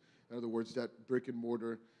experience. In other words, that brick and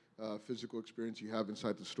mortar physical experience you have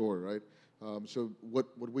inside the store, right? So what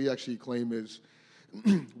we actually claim is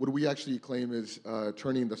what we actually claim is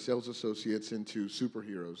turning the sales associates into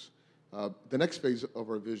superheroes. The next phase of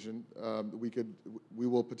our vision, we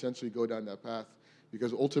will potentially go down that path,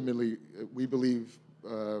 because ultimately we believe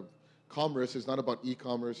commerce is not about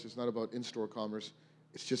e-commerce, it's not about in-store commerce,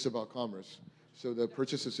 it's just about commerce. So the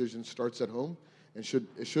purchase decision starts at home and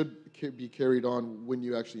it should be carried on when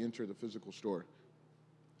you actually enter the physical store.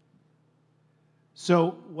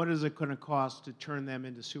 So what is it going to cost to turn them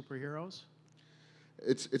into superheroes?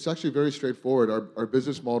 It's actually very straightforward. Our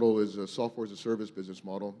business model is a software as a service business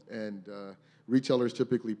model, and retailers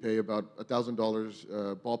typically pay about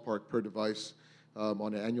 $1,000 ballpark per device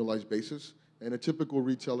on an annualized basis. And a typical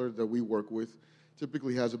retailer that we work with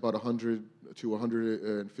typically has about 100 to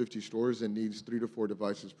 150 stores and needs 3 to 4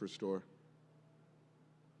 devices per store.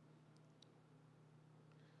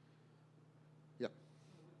 Yeah.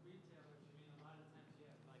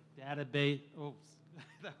 Database. Oh.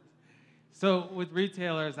 So with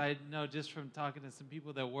retailers, I know just from talking to some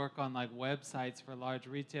people that work on like websites for large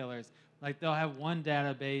retailers, like they'll have one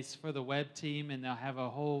database for the web team, and they'll have a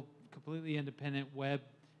whole completely independent web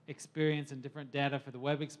experience and different data for the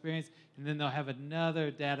web experience, and then they'll have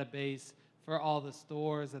another database for all the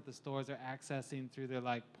stores that the stores are accessing through their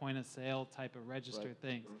like point of sale type of register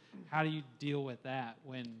things. How do you deal with that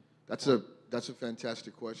when? That's a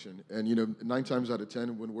fantastic question. And 9 times out of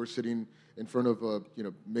 10, when we're sitting in front of a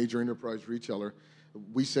major enterprise retailer,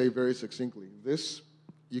 we say very succinctly, this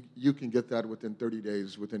you can get that within 30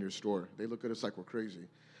 days within your store. They look at us like we're crazy.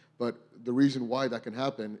 But the reason why that can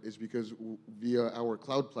happen is because via our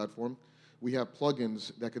cloud platform, we have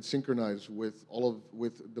plugins that could synchronize with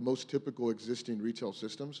with the most typical existing retail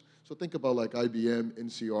systems. So think about like IBM,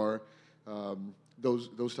 NCR,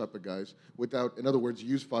 those type of guys. In other words,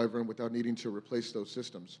 use Fiverr without needing to replace those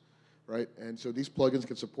systems, right? And so these plugins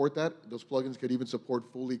can support that. Those plugins could even support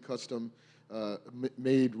fully custom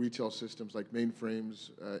made retail systems like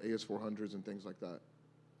mainframes, AS400s, and things like that.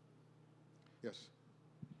 Yes.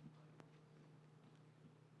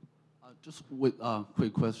 Just with a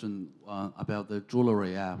quick question about the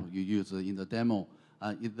jewelry app you use in the demo.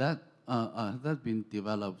 Has that been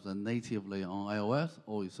developed natively on iOS,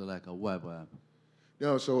 or is it like a web app?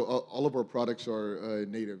 No, so all of our products are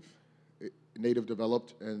native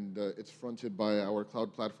developed, and it's fronted by our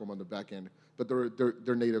cloud platform on the back end. But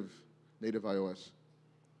they're native iOS.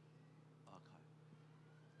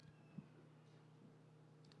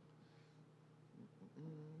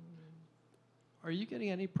 Are you getting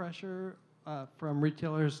any pressure from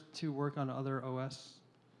retailers to work on other OS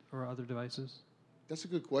or other devices? That's a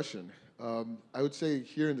good question. I would say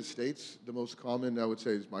here in the States, the most common, I would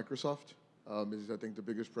say, is Microsoft. Is, I think, the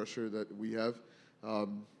biggest pressure that we have.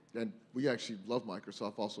 And we actually love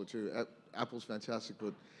Microsoft also, too. Apple's fantastic,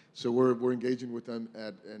 but so we're engaging with them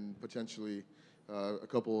and potentially a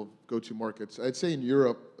couple of go-to markets. I'd say in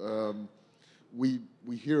Europe, we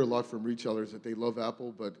hear a lot from retailers that they love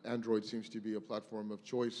Apple, but Android seems to be a platform of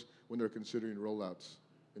choice when they're considering rollouts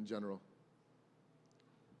in general.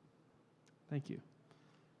 Thank you.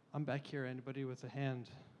 I'm back here. Anybody with a hand,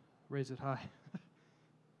 raise it high.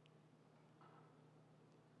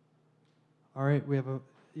 All right, we have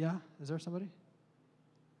yeah, is there somebody?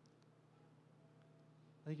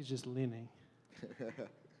 I think he's just leaning.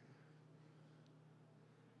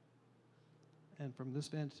 And from this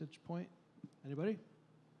vantage point, anybody?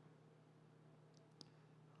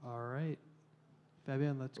 All right.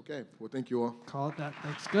 Fabian, let's okay. Well, thank you all. Call it that.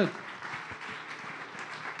 Thanks. Good.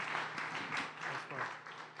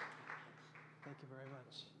 Thank you very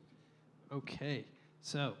much. Okay.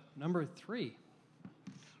 So, number 3.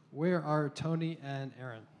 Where are Tony and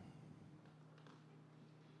Aaron?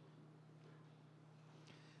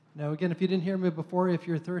 Now, again, if you didn't hear me before, if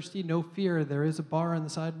you're thirsty, no fear. There is a bar in the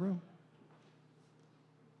side room.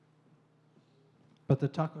 But the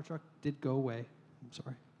taco truck did go away. I'm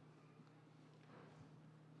sorry.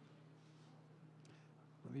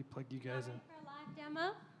 Let me plug you guys in. For a live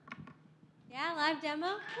demo? Yeah, live demo?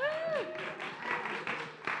 Woo!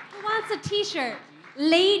 Who wants a t-shirt?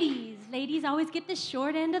 Ladies always get the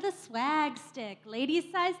short end of the swag stick.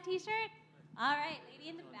 Ladies size t-shirt? All right, lady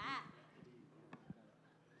in the back.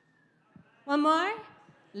 One more?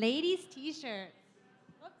 Ladies t-shirts.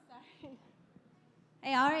 Whoops, sorry.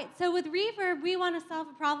 Hey, all right, so with Reverb, we want to solve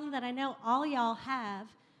a problem that I know all y'all have,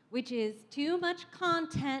 which is too much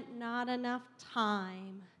content, not enough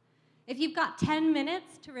time. If you've got 10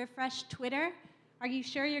 minutes to refresh Twitter, are you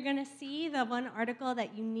sure you're going to see the one article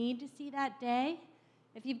that you need to see that day?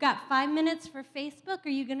 If you've got 5 minutes for Facebook, are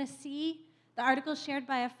you going to see the article shared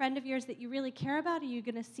by a friend of yours that you really care about? Or are you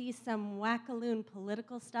going to see some wackaloon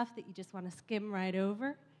political stuff that you just want to skim right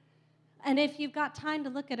over? And if you've got time to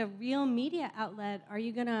look at a real media outlet, are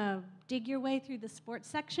you going to dig your way through the sports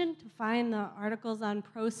section to find the articles on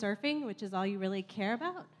pro surfing, which is all you really care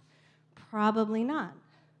about? Probably not.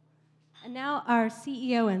 And now our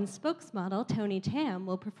CEO and spokesmodel, Tony Tam,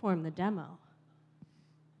 will perform the demo.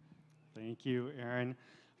 Thank you, Aaron.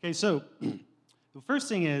 Okay, so the first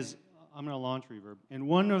thing is I'm going to launch Reverb. And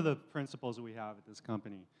one of the principles that we have at this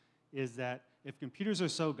company is that if computers are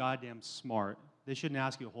so goddamn smart, they shouldn't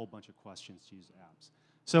ask you a whole bunch of questions to use apps.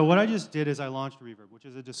 So what I just did is I launched Reverb, which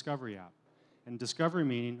is a discovery app. And discovery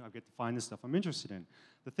meaning I get to find the stuff I'm interested in.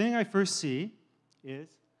 The thing I first see is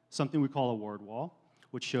something we call a word wall,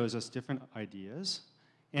 which shows us different ideas.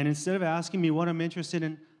 And instead of asking me what I'm interested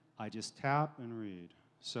in, I just tap and read.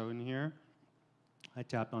 So in here, I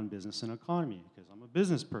tapped on business and economy because I'm a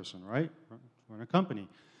business person, right? Run a company.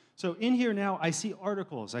 So in here now, I see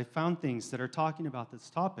articles. I found things that are talking about this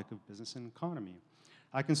topic of business and economy.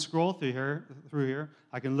 I can scroll through here.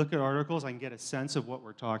 I can look at articles. I can get a sense of what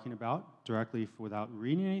we're talking about directly without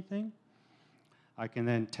reading anything. I can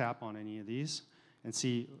then tap on any of these and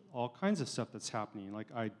see all kinds of stuff that's happening, like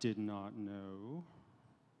I did not know.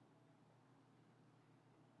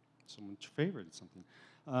 Someone favorited something.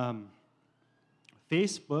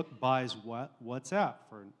 Facebook buys WhatsApp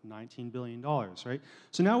for $19 billion, right?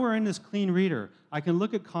 So now we're in this clean reader. I can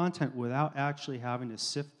look at content without actually having to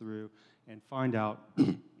sift through and find out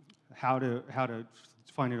how to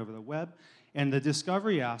find it over the web. And the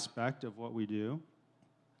discovery aspect of what we do,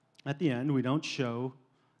 at the end, we don't show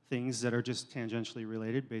things that are just tangentially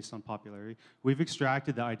related based on popularity. We've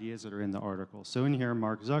extracted the ideas that are in the article. So in here,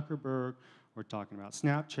 Mark Zuckerberg, we're talking about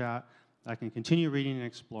Snapchat. I can continue reading and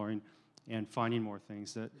exploring and finding more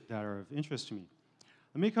things that are of interest to me.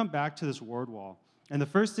 Let me come back to this word wall. And the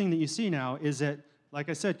first thing that you see now is that, like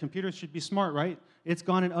I said, computers should be smart, right? It's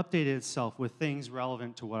gone and updated itself with things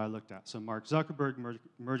relevant to what I looked at. So Mark Zuckerberg,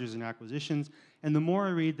 mergers and acquisitions, and the more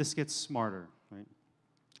I read, this gets smarter, right?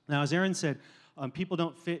 Now, as Aaron said, people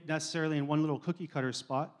don't fit necessarily in one little cookie cutter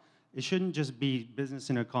spot. It shouldn't just be business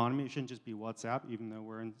and economy. It shouldn't just be WhatsApp, even though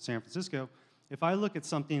we're in San Francisco. If I look at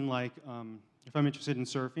something like, if I'm interested in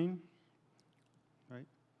surfing, right?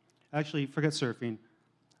 Actually, forget surfing.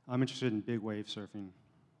 I'm interested in big wave surfing.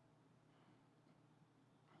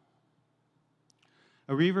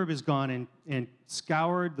 A Reverb has gone and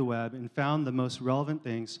scoured the web and found the most relevant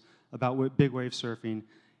things about big wave surfing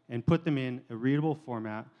and put them in a readable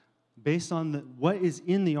format based on what is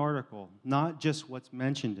in the article, not just what's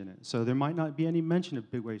mentioned in it. So there might not be any mention of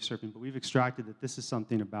big wave surfing, but we've extracted that this is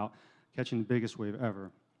something about catching the biggest wave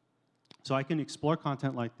ever. So I can explore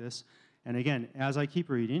content like this. And again, as I keep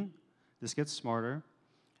reading, this gets smarter.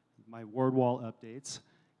 My word wall updates,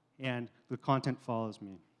 and the content follows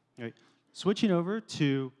me. Right? Switching over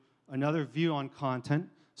to another view on content.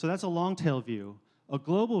 So that's a long tail view. A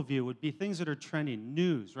global view would be things that are trending,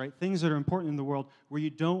 news, right? Things that are important in the world where you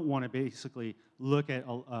don't want to basically look at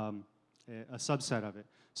a subset of it.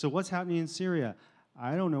 So what's happening in Syria?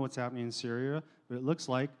 I don't know what's happening in Syria, but it looks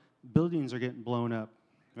like buildings are getting blown up,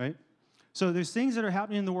 right? So there's things that are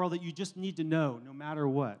happening in the world that you just need to know no matter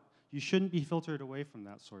what. You shouldn't be filtered away from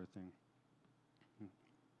that sort of thing.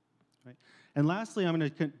 Right? And lastly, I'm going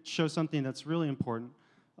to show something that's really important.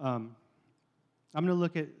 I'm going to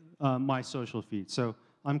look at my social feed. So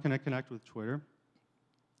I'm going to connect with Twitter.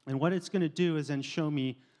 And what it's going to do is then show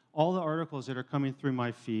me all the articles that are coming through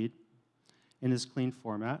my feed in this clean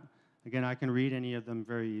format. Again, I can read any of them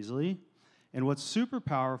very easily. And what's super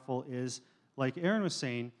powerful is, like Aaron was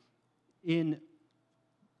saying, in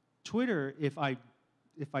Twitter, if I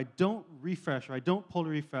don't refresh or I don't pull to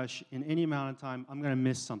refresh in any amount of time, I'm going to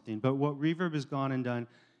miss something. But what Reverb has gone and done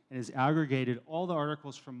and has aggregated all the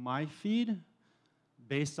articles from my feed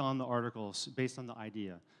based on the articles, based on the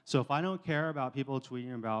idea. So if I don't care about people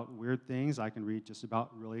tweeting about weird things, I can read just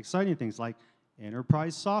about really exciting things like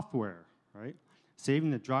enterprise software, right?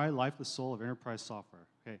 Saving the dry, lifeless soul of enterprise software.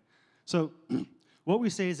 Okay. So what we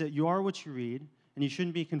say is that you are what you read, and you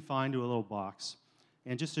shouldn't be confined to a little box.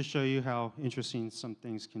 And just to show you how interesting some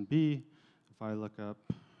things can be, if I look up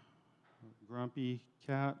grumpy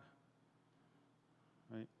cat,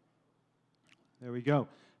 right? There we go.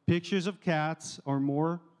 Pictures of cats are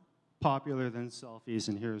more popular than selfies,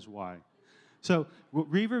 and here's why. So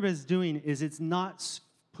what Reverb is doing is it's not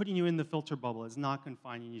putting you in the filter bubble. It's not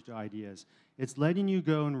confining you to ideas. It's letting you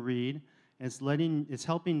go and read, and it's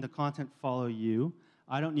helping the content follow you.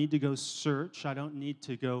 I don't need to go search. I don't need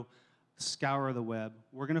to go scour the web.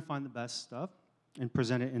 We're going to find the best stuff and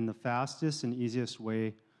present it in the fastest and easiest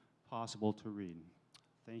way possible to read.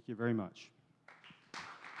 Thank you very much.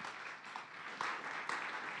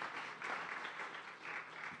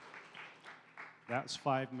 That's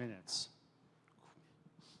 5 minutes.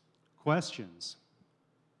 Questions?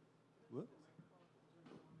 Whoop.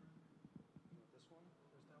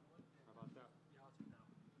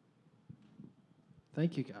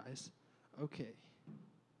 Thank you, guys. Okay.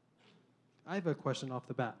 I have a question off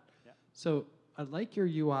the bat. Yeah. So I like your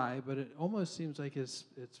UI, but it almost seems like it's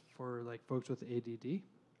for like folks with ADD.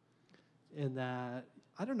 In that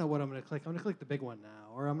I don't know what I'm going to click. I'm going to click the big one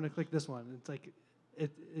now, or I'm going to click this one. It's like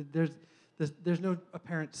there's no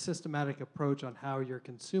apparent systematic approach on how you're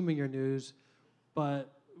consuming your news,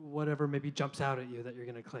 but whatever maybe jumps out at you that you're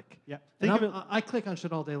going to click. Yeah. And I click on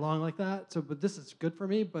shit all day long like that. So, but this is good for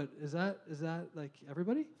me. But is that like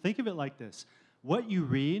everybody? Think of it like this. What you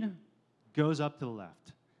read goes up to the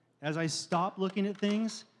left. As I stop looking at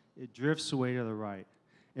things, it drifts away to the right.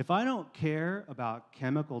 If I don't care about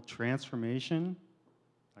chemical transformation,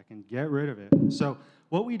 I can get rid of it. So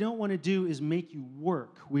what we don't want to do is make you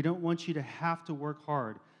work. We don't want you to have to work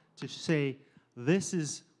hard to say, this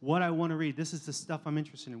is what I want to read. This is the stuff I'm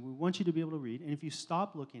interested in. We want you to be able to read. And if you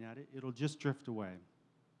stop looking at it, it'll just drift away.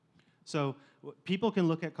 So people can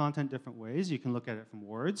look at content different ways. You can look at it from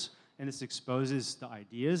words, and this exposes the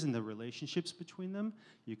ideas and the relationships between them.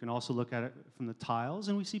 You can also look at it from the tiles,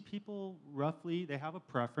 and we see people roughly, they have a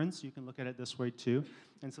preference. You can look at it this way too.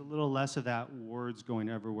 And it's a little less of that words going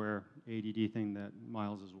everywhere ADD thing that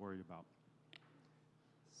Miles is worried about.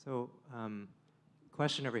 So,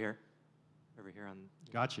 question over here. Over here on.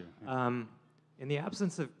 Got you. In the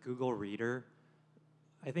absence of Google Reader,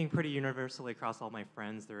 I think pretty universally across all my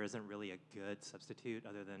friends, there isn't really a good substitute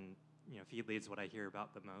other than, Feedly is what I hear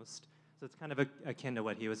about the most. So it's kind of akin to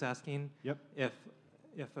what he was asking. Yep.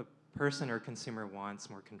 If a person or consumer wants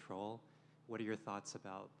more control, what are your thoughts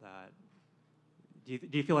about that? Do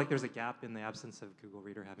you feel like there's a gap in the absence of Google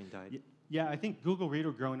Reader having died? Yeah, I think Google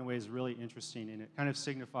Reader growing away is really interesting, and it kind of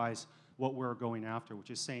signifies what we're going after,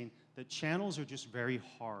 which is saying that channels are just very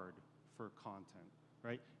hard for content.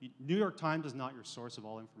 Right? New York Times is not your source of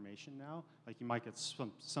all information now. Like you might get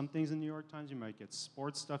some things in New York Times, you might get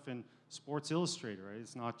sports stuff in Sports Illustrated, right?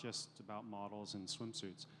 It's not just about models and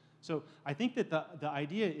swimsuits. So I think that the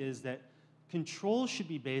idea is that control should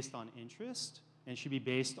be based on interest and should be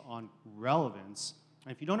based on relevance.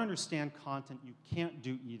 And if you don't understand content, you can't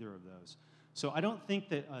do either of those. So I don't think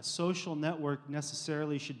that a social network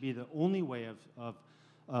necessarily should be the only way of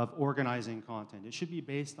organizing content. It should be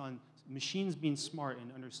based on machines being smart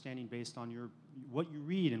and understanding based on what you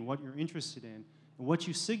read and what you're interested in and what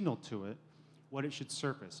you signal to it, what it should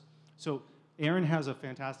surface. So Erin has a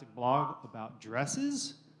fantastic blog about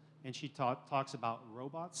dresses, and she talks about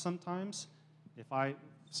robots sometimes. If I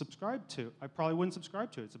probably wouldn't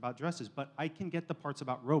subscribe to it. It's about dresses, but I can get the parts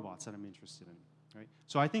about robots that I'm interested in. Right?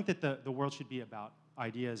 So I think that the world should be about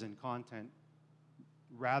ideas and content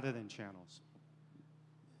rather than channels.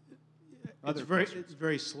 It's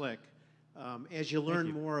very slick. As you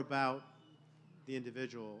learn more about the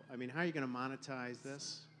individual, I mean, how are you going to monetize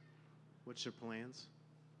this? What's your plans?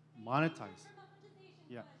 Monetize.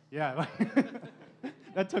 Yeah.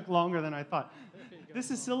 That took longer than I thought. This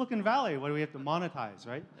is Silicon Valley. What do we have to monetize,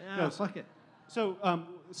 right? Yeah, fuck it. So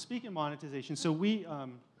speaking of monetization, so we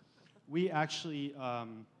actually,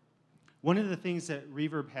 one of the things that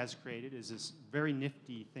Reverb has created is this very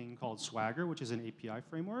nifty thing called Swagger, which is an API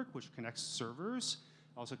framework which connects servers,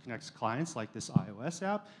 also connects clients like this iOS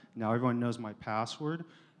app. Now everyone knows my password.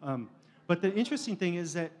 But the interesting thing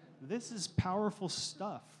is that this is powerful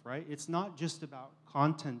stuff, right? It's not just about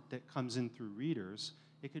content that comes in through readers.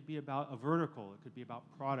 It could be about a vertical. It could be about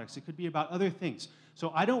products. It could be about other things.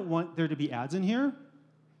 So I don't want there to be ads in here.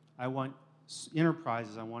 I want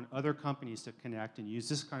enterprises, I want other companies to connect and use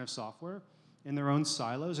this kind of software in their own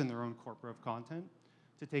silos, in their own corporate of content,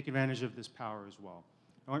 to take advantage of this power as well.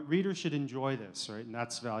 I want readers should enjoy this, right? And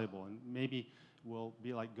that's valuable. And maybe we'll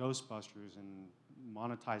be like Ghostbusters and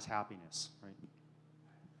monetize happiness, right?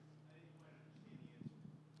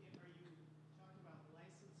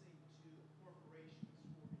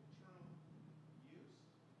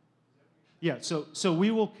 Yeah, so we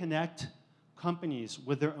will connect companies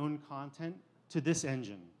with their own content to this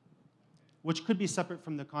engine, which could be separate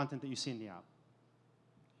from the content that you see in the app.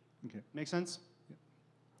 Okay. Make sense? Yeah.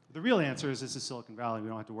 The real answer is this is Silicon Valley. We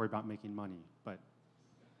don't have to worry about making money, but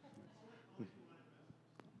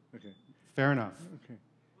okay. Fair enough. Okay.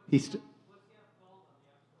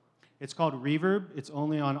 It's called Reverb. It's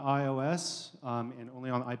only on iOS and only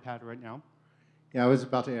on iPad right now. Yeah, I was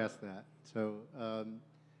about to ask that. So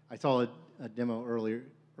I saw a demo earlier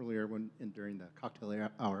during the cocktail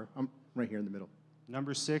hour. I'm right here in the middle.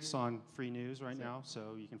 Number 6 on free news right now,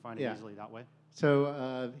 so you can find it easily that way.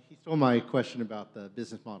 So he stole my question about the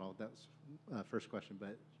business model. That was first question,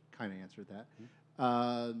 but kind of answered that.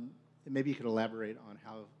 Maybe you could elaborate on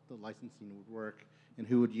how the licensing would work and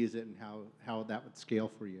who would use it and how that would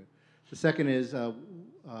scale for you. The second is,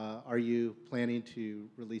 are you planning to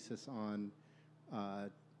release this on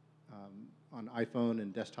iPhone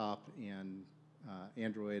and desktop and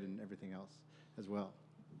Android and everything else as well?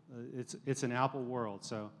 It's an Apple world,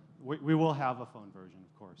 so we will have a phone version,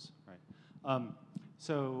 of course, right?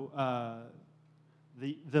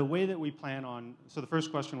 The way that we plan on, so the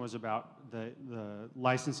first question was about the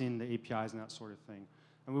licensing, the APIs, and that sort of thing.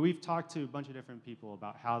 I mean, we've talked to a bunch of different people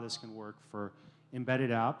about how this can work for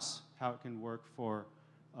embedded apps, how it can work for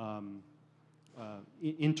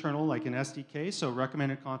internal, like an SDK, so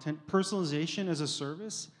recommended content. Personalization as a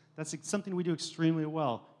service, that's something we do extremely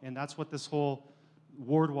well, and that's what this whole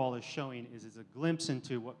word wall is showing, is a glimpse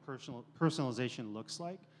into what personalization looks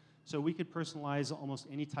like. So we could personalize almost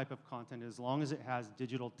any type of content as long as it has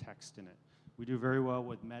digital text in it. We do very well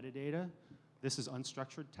with metadata. This is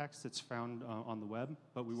unstructured text that's found on the web,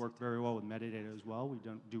 but we work very well with metadata as well. We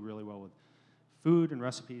don't do really well with food and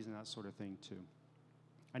recipes and that sort of thing too.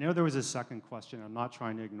 I know there was a second question. I'm not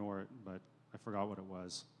trying to ignore it, but I forgot what it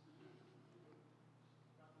was.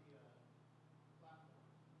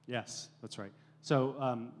 Yes, that's right.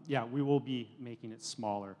 So yeah, we will be making it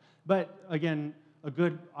smaller. But again, a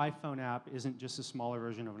good iPhone app isn't just a smaller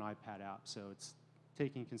version of an iPad app, so it's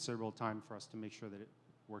taking considerable time for us to make sure that it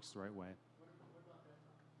works the right way.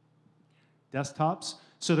 Desktops.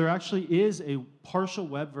 So there actually is a partial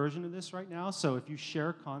web version of this right now. So if you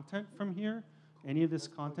share content from here, any of this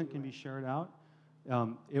content can be shared out.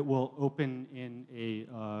 It will open in a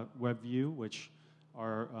web view, which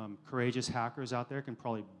our courageous hackers out there can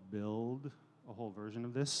probably build a whole version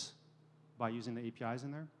of this by using the APIs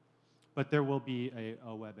in there. But there will be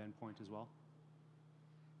a web endpoint as well.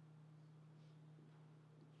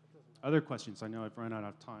 Other questions? I know I've run out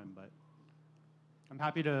of time, but I'm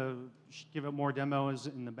happy to give it more demos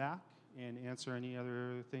in the back and answer any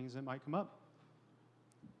other things that might come up.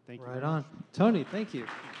 Thank you. Right on. Tony, thank you.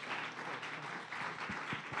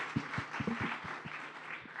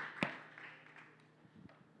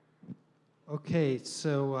 Okay,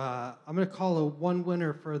 so I'm going to call one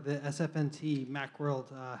winner for the SFNT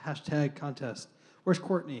Macworld hashtag contest. Where's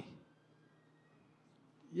Courtney?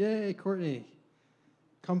 Yay, Courtney.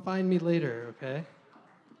 Come find me later, okay?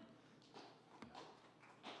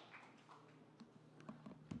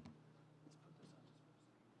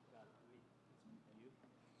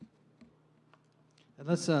 And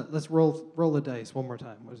let's roll the dice one more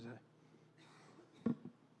time. What is that?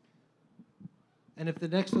 And if the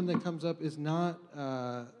next one that comes up is not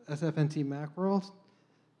SFNT Macworld,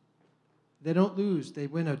 they don't lose. They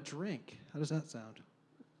win a drink. How does that sound?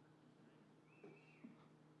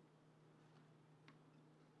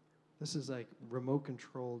 This is like remote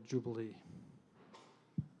control Jubilee.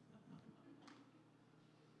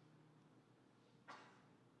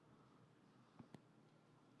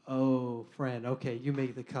 Oh, Fran. Okay, you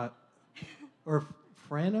make the cut. Or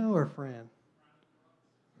Frano or Fran?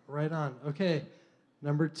 Right on. Okay.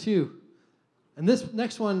 Number 2. And this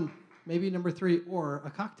next one, maybe number 3, or a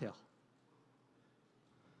cocktail.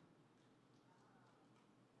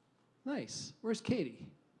 Nice. Where's Katie?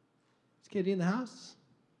 Is Katie in the house?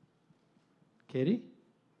 Katie?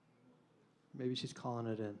 Maybe she's calling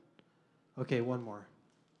it in. Okay, one more.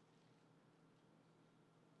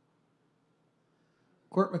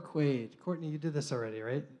 Court McQuaid. Courtney, you did this already,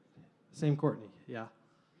 right? Same Courtney, yeah.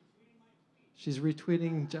 She's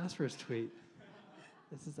retweeting Jasper's tweet.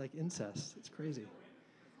 This is like incest. It's crazy.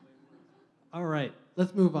 All right,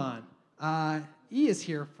 let's move on. E is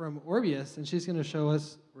here from Orbius, and she's going to show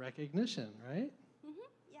us recognition, right?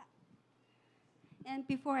 Yeah. And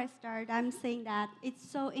before I start, I'm saying that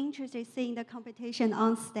it's so interesting seeing the competition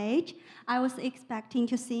on stage. I was expecting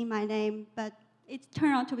to see my name, but it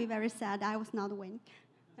turned out to be very sad. I was not winning.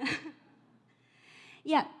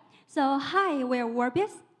 Yeah. So hi, we're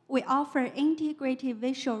Orbius. We offer integrated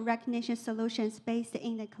visual recognition solutions based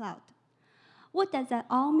in the cloud. What does that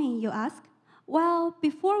all mean, you ask? Well,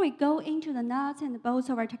 before we go into the nuts and bolts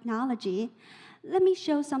of our technology, let me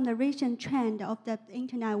show some of the recent trend of the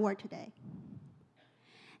internet world today.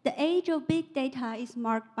 The age of big data is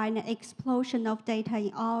marked by an explosion of data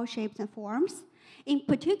in all shapes and forms. In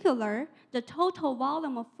particular, the total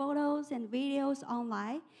volume of photos and videos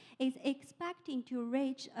online is expecting to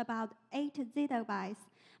reach about 8 zettabytes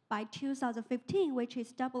by 2015, which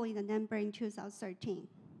is doubling the number in 2013.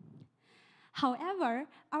 However,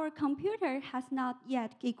 our computer has not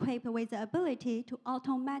yet equipped with the ability to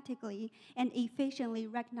automatically and efficiently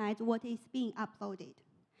recognize what is being uploaded.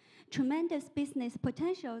 tremendous business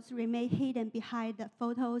potentials remain hidden behind the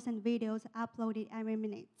photos and videos uploaded every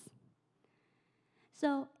minute.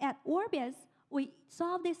 So at Orbius, we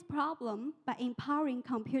solve this problem by empowering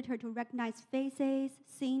computer to recognize faces,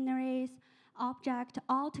 sceneries, objects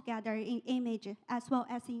all together in image as well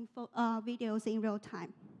as in videos in real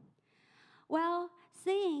time. Well,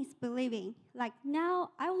 seeing is believing. Like now,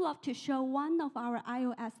 I would love to show one of our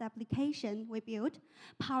iOS application we built,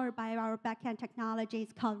 powered by our backend technology.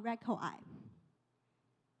 It's called RecoEye.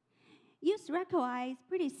 Use RecoEye is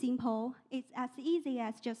pretty simple. It's as easy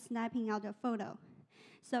as just snapping out a photo.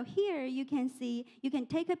 So here you can see, you can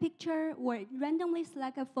take a picture or randomly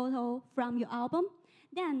select a photo from your album.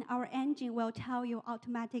 Then our engine will tell you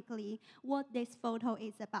automatically what this photo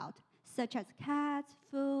is about, such as cats,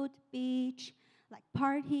 food, beach, like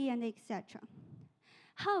party, and etc.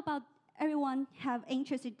 How about everyone have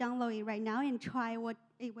interest to download it right now and try what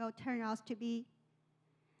it will turn out to be?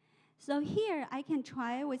 So here I can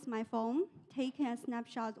try with my phone, taking a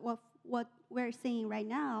snapshot of what we're seeing right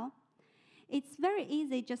now. It's very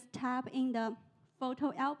easy, just tap in the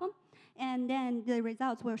photo album, and then the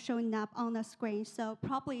results will showing up on the screen. So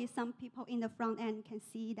probably some people in the front end can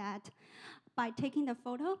see that by taking the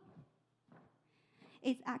photo,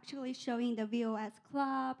 it's actually showing the view as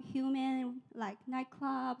club, human, like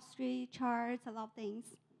nightclub, street, charts, a lot of things.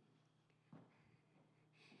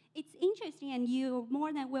 It's interesting, and you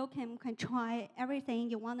more than welcome can try everything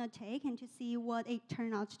you want to take and to see what it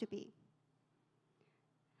turns out to be.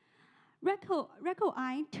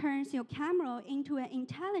 RecoEye turns your camera into an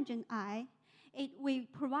intelligent eye. It will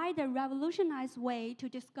provide a revolutionized way to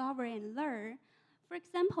discover and learn. For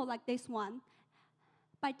example, like this one.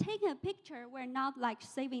 By taking a picture, we're not like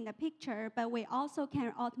saving the picture, but we also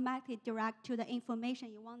can automatically direct to the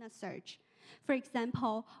information you want to search. For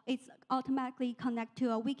example, it's automatically connect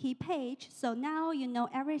to a wiki page, so now you know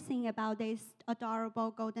everything about this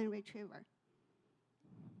adorable golden retriever.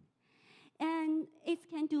 And it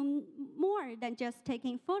can do more than just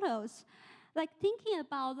taking photos. Like thinking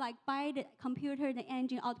about like by the computer, the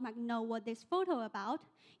engine automatically know what this photo about,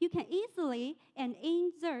 you can easily and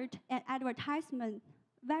insert an advertisement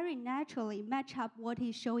very naturally match up what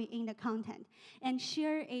is showing in the content and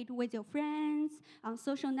share it with your friends on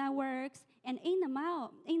social networks, and in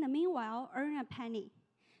the meanwhile, earn a penny.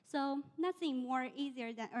 So nothing more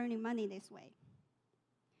easier than earning money this way.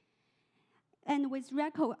 And with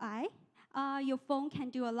RecoEye, your phone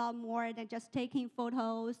can do a lot more than just taking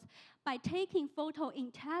photos. By taking photo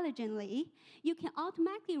intelligently, you can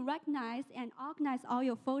automatically recognize and organize all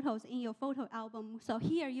your photos in your photo album. So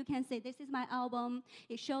here you can say, this is my album.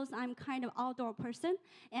 It shows I'm kind of outdoor person,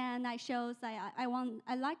 and I shows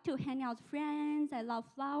I like to hang out with friends. I love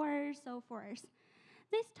flowers, so forth.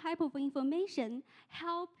 This type of information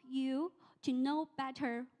help you to know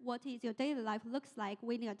better what is your daily life looks like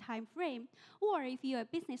within a time frame. Or if you're a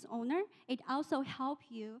business owner, it also helps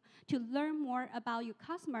you to learn more about your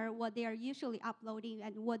customer, what they are usually uploading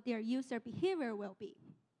and what their user behavior will be.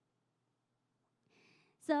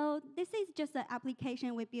 So this is just an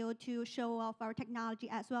application we built to show off our technology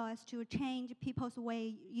as well as to change people's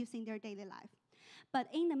way using their daily life. But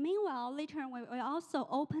in the meanwhile, later we will also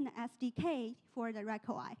open an SDK for the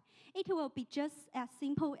RecoEye. It will be just as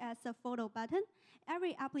simple as a photo button.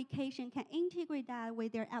 Every application can integrate that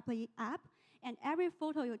with their app, and every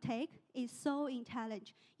photo you take is so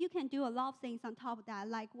intelligent. You can do a lot of things on top of that,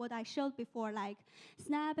 like what I showed before, like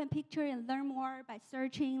snap a picture and learn more by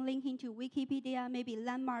searching, linking to Wikipedia, maybe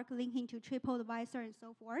landmark, linking to TripAdvisor, and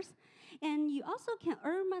so forth. And you also can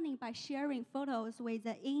earn money by sharing photos with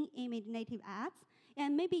the in-image native ads.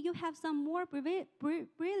 And maybe you have some more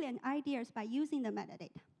brilliant ideas by using the metadata.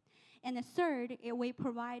 And the third, we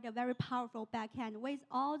provide a very powerful backend with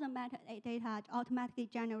all the metadata automatically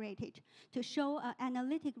generated to show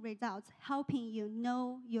analytic results, helping you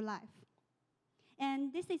know your life.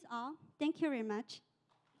 And this is all. Thank you very much.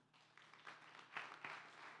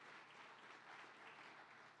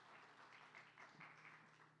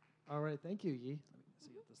 All right, thank you, Yi. Let me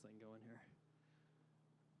see get this thing going here.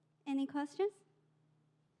 Any questions?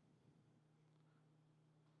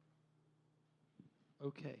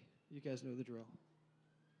 Okay, you guys know the drill.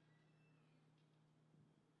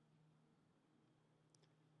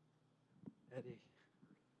 Eddie.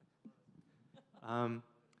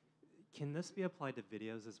 Can this be applied to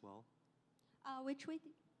videos as well? Which way?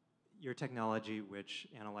 Your technology, which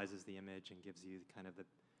analyzes the image and gives you kind of the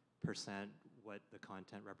percent what the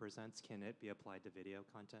content represents, can it be applied to video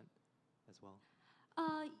content as well?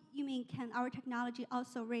 You mean can our technology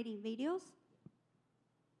also rating videos?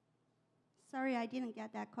 Sorry, I didn't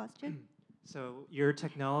get that question. So your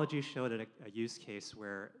technology showed a use case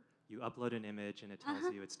where you upload an image and it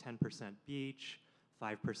tells you it's 10% beach,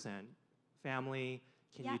 5% family.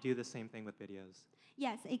 Can you do the same thing with videos?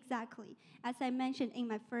 Yes, exactly. As I mentioned in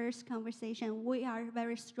my first conversation, we are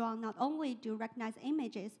very strong not only to recognize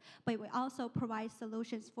images, but we also provide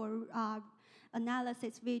solutions for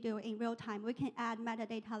analysis video in real time. We can add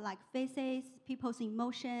metadata like faces, people's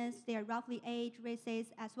emotions, their roughly age, races,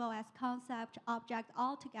 as well as concept, object,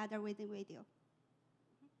 all together within video.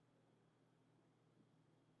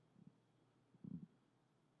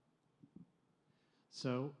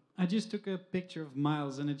 So I just took a picture of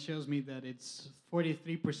Miles, and it shows me that it's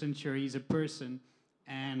 43% sure he's a person,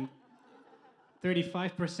 and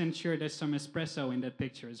 35% sure there's some espresso in that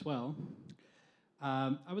picture as well.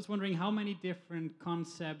 I was wondering how many different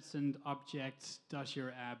concepts and objects does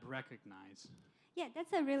your app recognize? Yeah,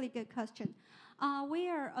 that's a really good question. We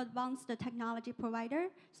are advanced technology provider,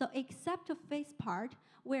 so except the face part,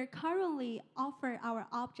 we currently offer our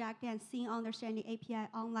object and scene understanding API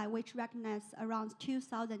online, which recognizes around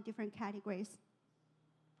 2,000 different categories.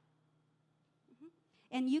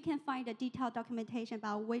 And you can find a detailed documentation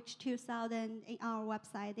about which 2,000 in our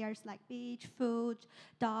website. There's like beach, food,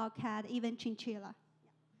 dog, cat, even chinchilla.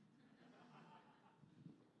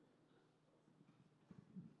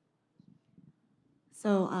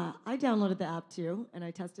 So I downloaded the app too, and I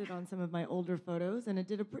tested on some of my older photos, and it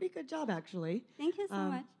did a pretty good job actually. Thank you so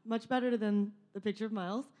much. Much better than the picture of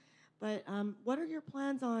Miles. But what are your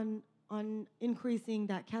plans on increasing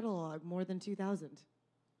that catalog more than 2,000?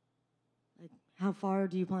 Like, how far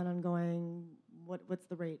do you plan on going? What's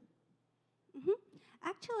the rate?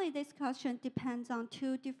 Actually, this question depends on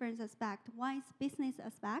two different aspects. One is business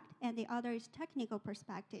aspect, and the other is technical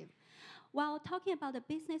perspective. While talking about the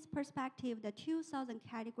business perspective, the 2,000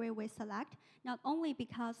 category we select, not only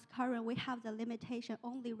because currently we have the limitation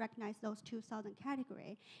only recognize those 2,000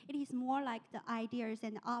 category, it is more like the ideas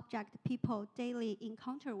and object people daily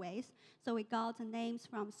encounter with. So we got the names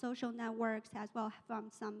from social networks as well from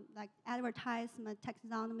some like advertisement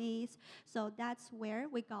taxonomies. So that's where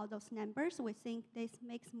we got those numbers. We think this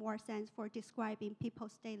makes more sense for describing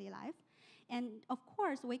people's daily life. And of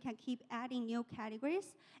course, we can keep adding new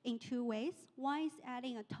categories in two ways. One is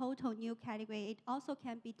adding a total new category. It also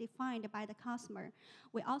can be defined by the customer.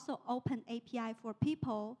 We also open API for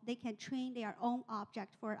people. They can train their own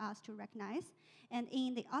object for us to recognize. And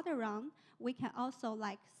in the other round, we can also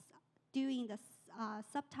like doing the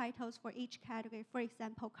subtitles for each category. For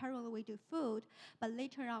example, currently we do food, but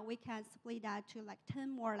later on we can split that to like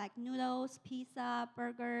 10 more like noodles, pizza,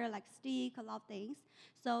 burger, like steak, a lot of things.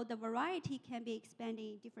 So the variety can be expanded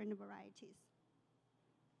in different varieties.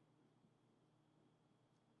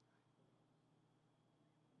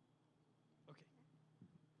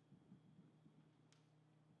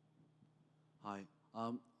 Hi.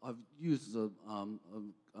 I've used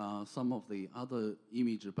some of the other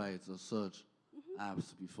image-based search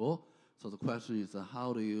apps before. So the question is,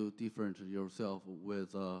 how do you differentiate yourself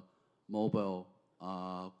with mobile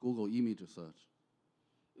Google image search?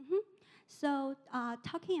 So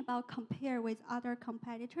talking about compare with other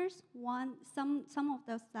competitors, some of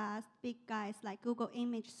those big guys like Google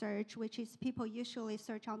image search, which is people usually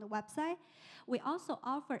search on the website. We also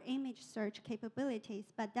offer image search capabilities,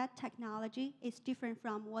 but that technology is different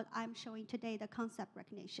from what I'm showing today, the concept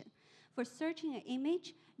recognition. For searching an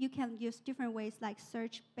image, you can use different ways like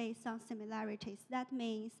search based on similarities. That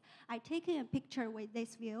means I taking a picture with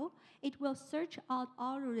this view, it will search out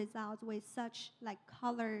all the results with such like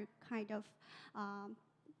color kind of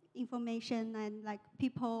information and like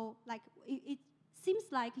people, like it seems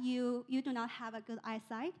like you do not have a good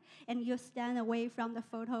eyesight and you stand away from the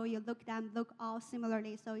photo, you look all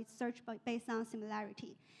similarly, so it's search based on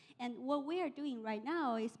similarity. And what we are doing right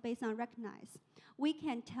now is based on recognize. We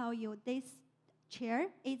can tell you this chair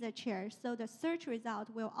is a chair, so the search result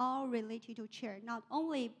will all relate to chair, not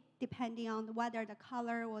only depending on whether the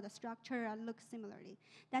color or the structure look similarly.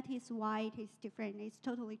 That is why it is different. It's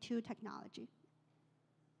totally two technology.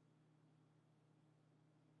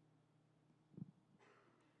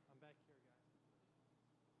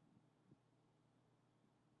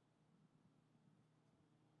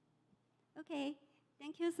 Okay,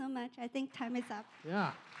 thank you so much. I think time is up.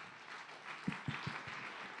 Yeah.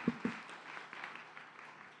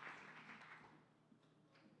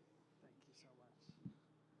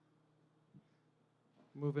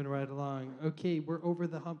 Moving right along. Okay, we're over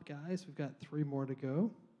the hump, guys. We've got 3 more to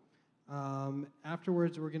go.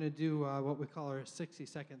 Afterwards, we're going to do what we call our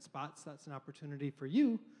 60-second spots. That's an opportunity for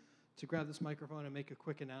you to grab this microphone and make a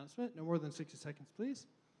quick announcement. No more than 60 seconds, please.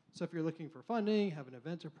 So if you're looking for funding, have an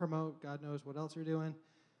event to promote, God knows what else you're doing,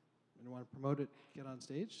 and you want to promote it, get on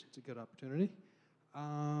stage. It's a good opportunity.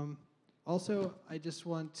 Also, I just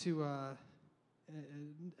want to,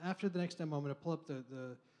 after the next demo, I'm going to pull up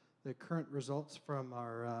the current results from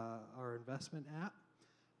our investment app.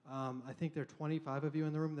 I think there are 25 of you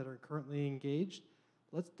in the room that are currently engaged.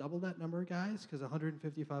 Let's double that number, guys, because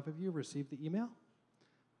 155 of you received the email.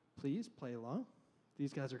 Please play along.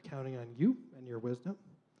 These guys are counting on you and your wisdom.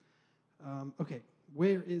 Okay,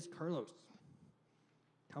 where is Carlos?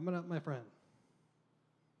 Coming up, my friend.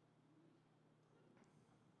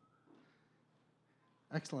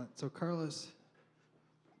 Excellent. So Carlos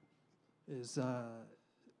is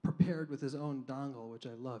prepared with his own dongle, which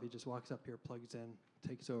I love. He just walks up here, plugs in,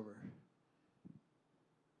 takes over.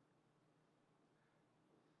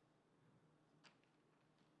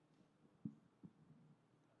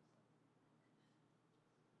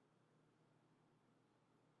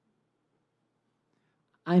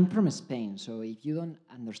 I'm from Spain, so if you don't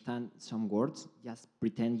understand some words, just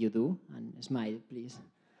pretend you do and smile, please.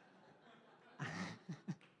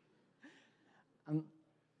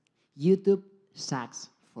 YouTube sucks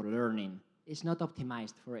for learning. It's not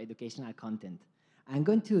optimized for educational content. I'm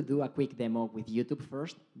going to do a quick demo with YouTube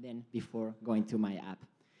first, then before going to my app.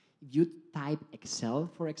 If you type Excel,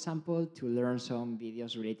 for example, to learn some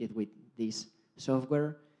videos related with this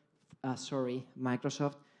software,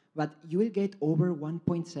 Microsoft, but you will get over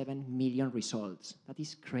 1.7 million results. That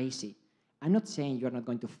is crazy. I'm not saying you're not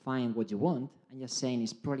going to find what you want. I'm just saying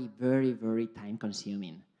it's probably very, very time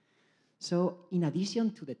consuming. So in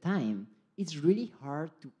addition to the time, it's really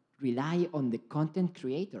hard to rely on the content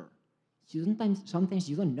creator. Sometimes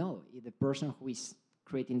you don't know if the person who is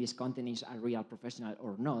creating this content is a real professional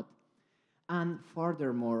or not. And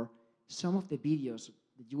furthermore, some of the videos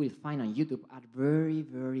that you will find on YouTube are very,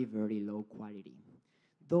 very, very low quality.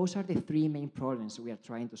 Those are the three main problems we are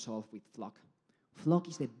trying to solve with Flock. Flock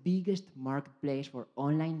is the biggest marketplace for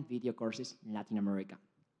online video courses in Latin America.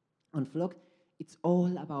 On Flock, it's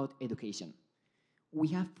all about education. We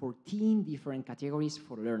have 14 different categories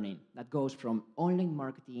for learning that goes from online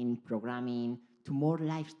marketing, programming, to more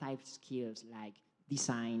lifestyle skills like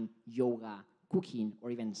design, yoga, cooking, or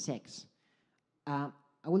even sex. I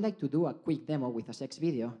would like to do a quick demo with a sex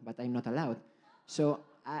video, but I'm not allowed. So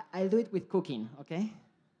I'll do it with cooking, okay?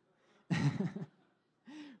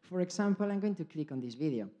 For example, I'm going to click on this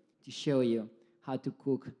video to show you how to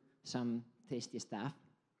cook some tasty stuff.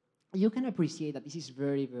 You can appreciate that this is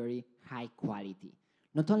very, very high quality.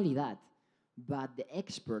 Not only that, but the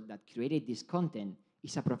expert that created this content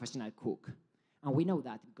is a professional cook. And we know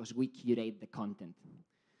that because we curate the content.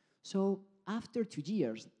 So after 2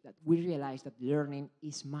 years, that we realized that learning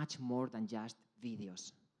is much more than just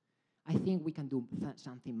videos. I think we can do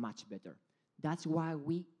something much better. That's why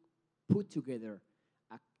we put together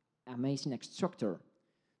an amazing structure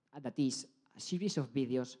that is a series of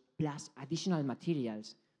videos plus additional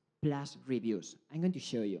materials plus reviews. I'm going to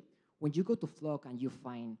show you. When you go to Flock and you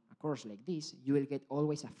find a course like this, you will get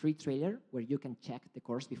always a free trailer where you can check the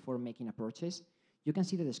course before making a purchase. You can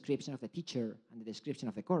see the description of the teacher and the description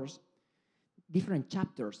of the course. Different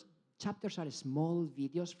chapters. Chapters are small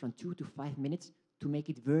videos from 2 to 5 minutes to make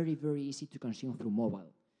it very, very easy to consume through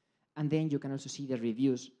mobile. And then you can also see the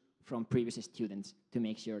reviews from previous students to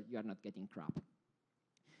make sure you are not getting crap.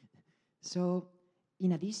 So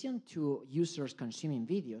in addition to users consuming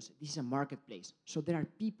videos, this is a marketplace. So there are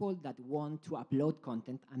people that want to upload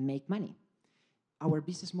content and make money. Our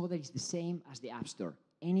business model is the same as the App Store.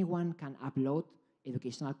 Anyone can upload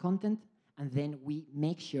educational content, and then we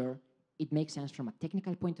make sure it makes sense from a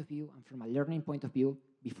technical point of view and from a learning point of view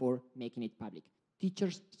before making it public.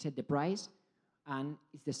 Teachers set the price, and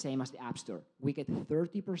it's the same as the App Store. We get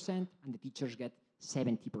 30%, and the teachers get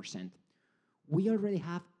 70%. We already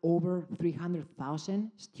have over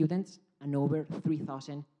 300,000 students and over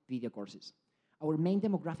 3,000 video courses. Our main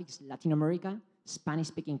demographic is Latin America,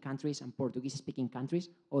 Spanish-speaking countries, and Portuguese-speaking countries,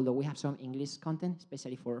 although we have some English content,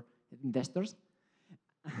 especially for investors.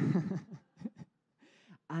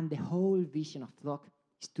 And the whole vision of Flock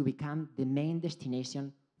is to become the main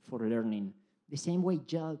destination for learning. The same way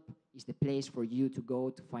Yelp is the place for you to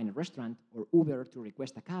go to find a restaurant, or Uber to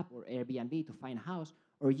request a cab, or Airbnb to find a house,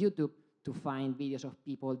 or YouTube to find videos of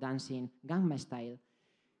people dancing Gangnam style.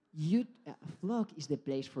 Flock is the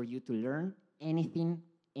place for you to learn anything,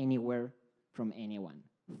 anywhere, from anyone.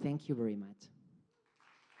 Thank you very much.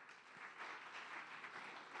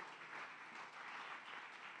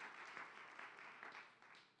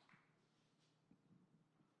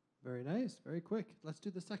 Very nice, very quick. Let's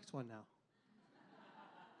do the next one now.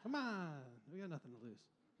 Come on, we got nothing to lose.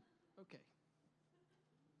 Okay.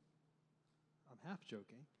 I'm half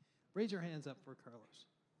joking. Raise your hands up for Carlos.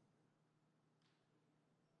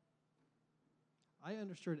 I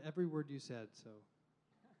understood every word you said, so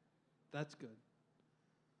that's good.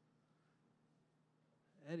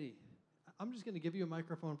 Eddie, I'm just going to give you a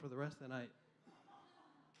microphone for the rest of the night.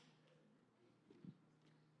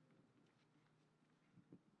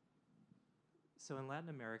 So in Latin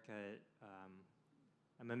America,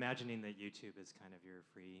 I'm imagining that YouTube is kind of your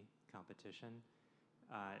free competition.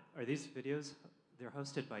 Are these videos, they're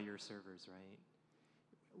hosted by your servers, right?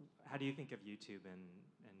 How do you think of YouTube and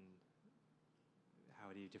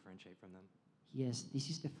how do you differentiate from them? Yes, this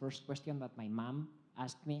is the first question that my mom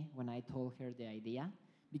asked me when I told her the idea,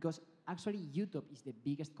 because actually YouTube is the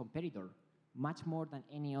biggest competitor, much more than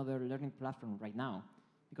any other learning platform right now,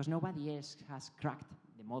 because nobody else has cracked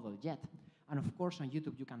the model yet. And of course, on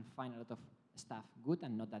YouTube, you can find a lot of stuff, good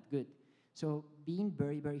and not that good. So being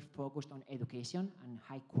very, very focused on education and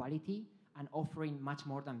high quality and offering much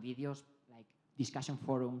more than videos like discussion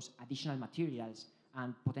forums, additional materials,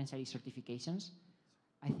 and potentially certifications,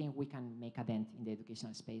 I think we can make a dent in the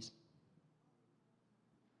educational space.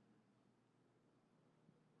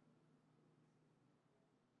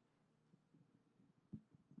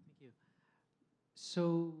 Thank you.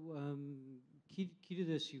 So key to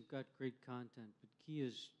this, you've got great content, but key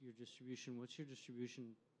is your distribution. What's your distribution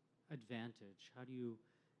advantage? How do you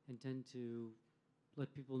intend to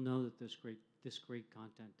let people know that there's this great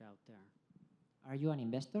content out there? Are you an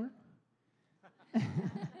investor?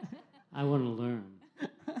 I want to learn.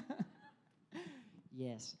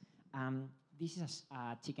 Yes. This is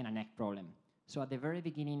a chicken and egg problem. So at the very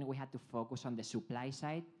beginning, we had to focus on the supply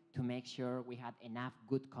side to make sure we had enough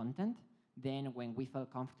good content. Then when we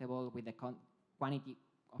felt comfortable with the quantity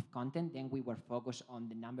of content, then we were focused on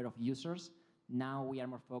the number of users. Now we are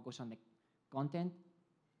more focused on the content,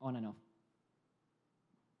 on and off.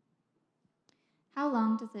 How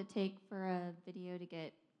long does it take for a video to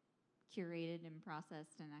get curated and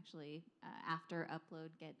processed and actually, after upload,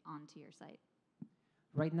 get onto your site?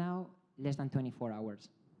 Right now, less than 24 hours.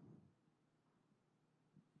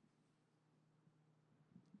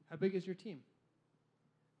 How big is your team?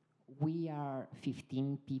 We are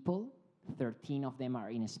 15 people. 13 of them are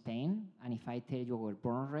in Spain. And if I tell you our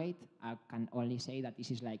burn rate, I can only say that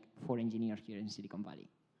this is like 4 engineers here in Silicon Valley.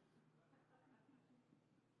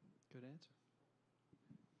 Good answer.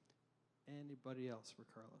 Anybody else for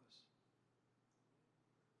Carlos?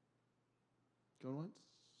 Going once?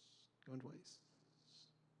 Going twice?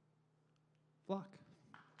 Flock.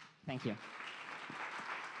 Thank you.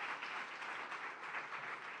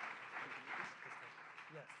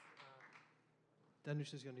 Yes.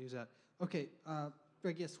 Danush is going to use that. Okay,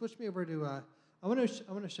 Greg, yeah, switch me over to, I want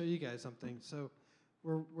to show you guys something. So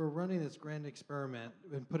we're running this grand experiment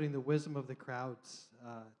and putting the wisdom of the crowds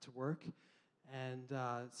to work. And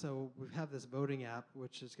so we have this voting app,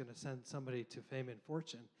 which is going to send somebody to fame and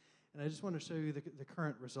fortune. And I just want to show you the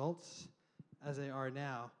current results as they are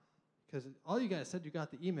now. Because all you guys said you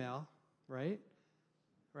got the email, right?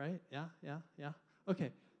 Right? Yeah.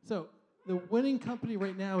 Okay, so the winning company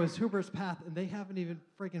right now is Huber's Path, and they haven't even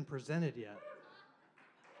freaking presented yet.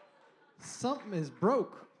 Something is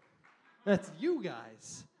broke. That's you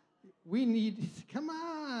guys. We need, come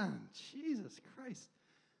on, Jesus Christ.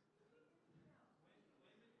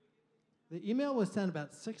 The email was sent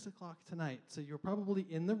about 6 o'clock tonight, so you're probably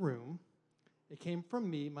in the room. It came from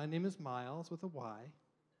me. My name is Miles with a Y.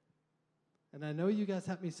 And I know you guys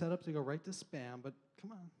have me set up to go right to spam, but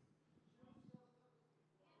come on.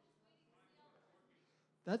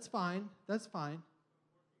 That's fine. That's fine.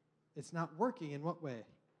 It's not working in what way?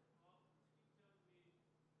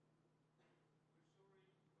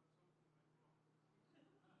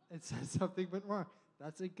 It says something went wrong.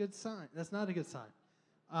 That's a good sign. That's not a good sign.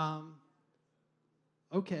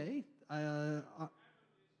 Okay.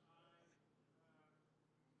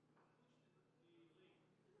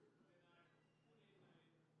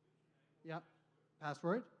 Yep.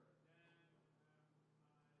 Password?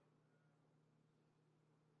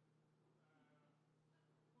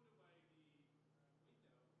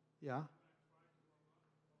 Yeah.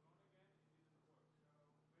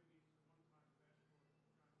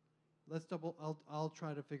 Let's I'll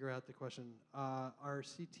try to figure out the question. Our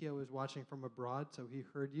CTO is watching from abroad, so he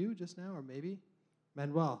heard you just now, or maybe?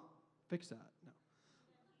 Manuel, fix that. No.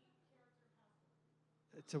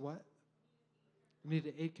 It's a what? You need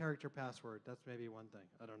an 8-character password. That's maybe one thing.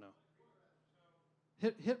 I don't know.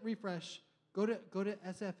 Hit refresh. Go to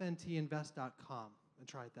sfntinvest.com and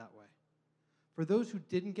try it that way. For those who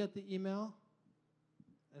didn't get the email,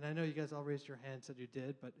 and I know you guys all raised your hand, said you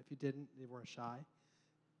did, but if you didn't, you weren't shy.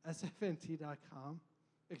 SFNT.com,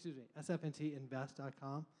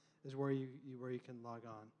 SFNTinvest.com is where you can log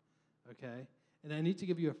on, okay? And I need to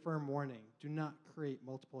give you a firm warning. Do not create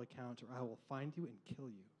multiple accounts or I will find you and kill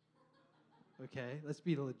you. Okay? Let's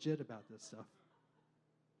be legit about this stuff.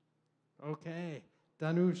 Okay.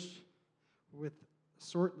 Danush with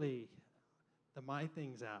Sortly, the My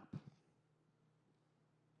Things app.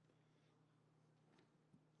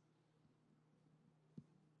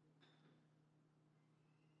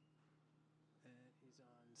 And he's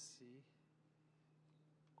on C.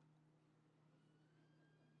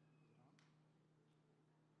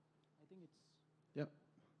 I think it's... Yep.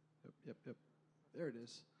 There it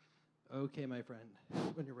is. Okay, my friend,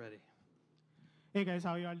 when you're ready. Hey guys,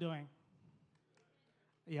 how y'all doing?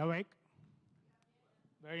 You awake?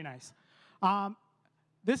 Very nice.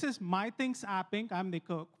 This is My Things App Inc. I'm the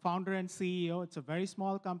co-founder and CEO. It's a very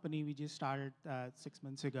small company. We just started 6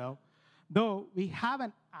 months ago. Though we have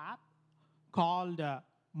an app called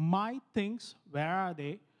My Things, Where Are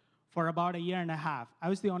They? For about 1.5 years. I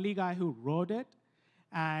was the only guy who wrote it,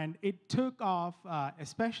 and it took off,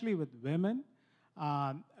 especially with women,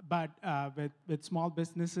 but with small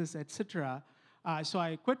businesses, etc. So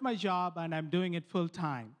I quit my job, and I'm doing it full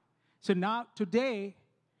time. So now, today,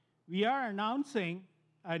 we are announcing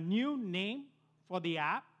a new name for the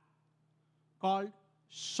app called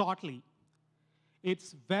Shortly.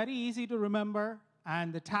 It's very easy to remember,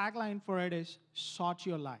 and the tagline for it is Sort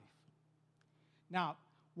Your Life. Now,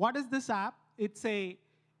 what is this app? It's a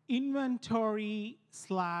inventory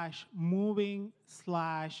 / moving /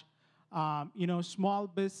 small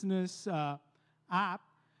business app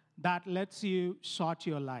that lets you sort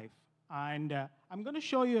your life. And I'm going to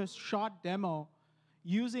show you a short demo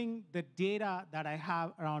using the data that I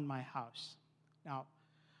have around my house. Now,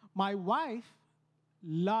 my wife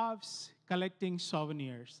loves collecting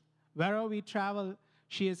souvenirs. Wherever we travel,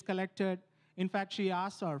 she has collected. In fact, she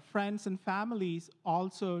asked our friends and families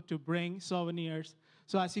also to bring souvenirs.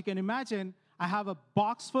 So as you can imagine, I have a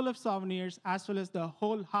box full of souvenirs as well as the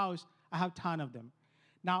whole house. I have a ton of them.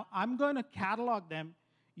 Now, I'm going to catalog them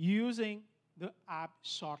using the app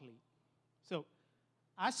Shortly. So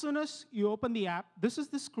as soon as you open the app, this is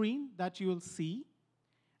the screen that you will see.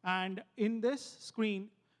 And in this screen,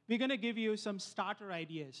 we're going to give you some starter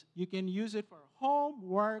ideas. You can use it for home,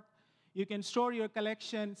 work. You can store your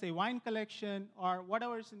collection, say wine collection, or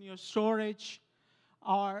whatever's in your storage,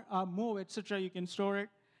 or move, etc. You can store it.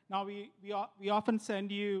 Now, we often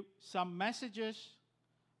send you some messages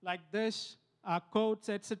like this, quotes,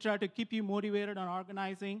 etc., to keep you motivated on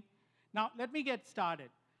organizing. Now, let me get started.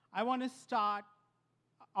 I want to start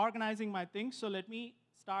organizing my things, so let me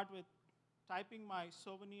start with typing my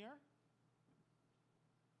souvenir.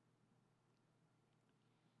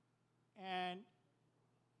 And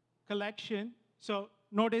collection. So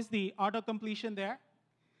notice the auto-completion there.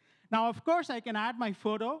 Now, of course, I can add my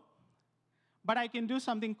photo, but I can do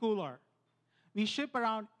something cooler. We ship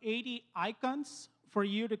around 80 icons for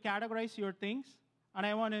you to categorize your things, and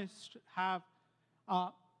I want to have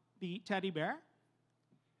the teddy bear.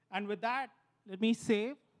 And with that, let me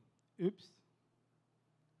save. Oops.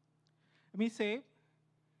 Let me save.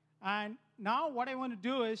 And now what I want to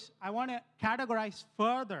do is I want to categorize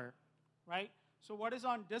further, right? So what is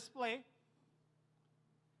on display?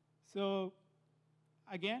 So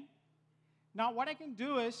again, now what I can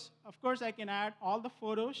do is, of course, I can add all the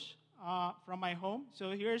photos from my home.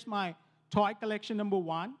 So here's my toy collection number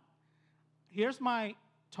 1. Here's my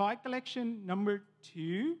toy collection number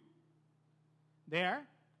 2. There.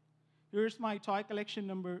 Here's my toy collection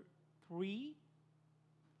number 3.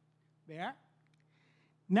 There.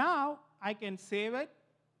 Now I can save it.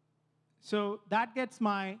 So that gets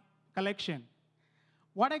my collection.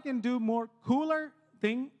 What I can do more cooler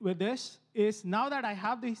thing with this is now that I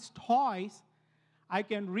have these toys, I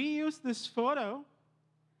can reuse this photo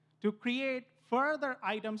to create further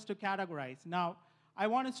items to categorize. Now, I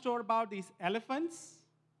want to store about these elephants.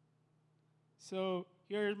 So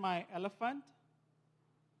here's my elephant.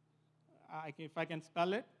 If I can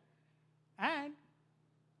spell it. And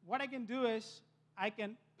what I can do is I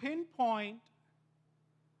can pinpoint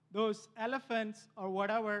those elephants or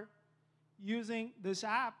whatever using this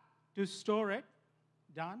app to store it.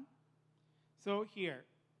 Done. So here.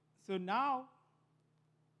 So now,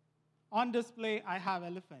 on display, I have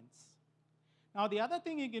elephants. Now, the other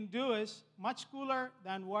thing you can do is much cooler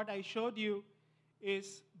than what I showed you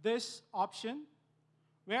is this option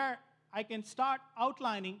where I can start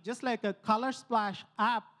outlining just like a color splash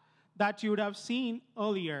app that you would have seen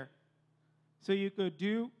earlier. So you could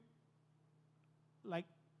do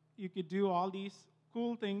all these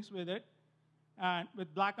cool things with it. And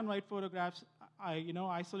with black and white photographs, I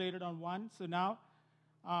isolated on one. So now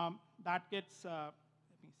that gets, let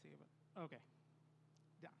me save it. Okay,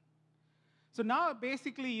 done. So now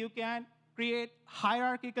basically you can create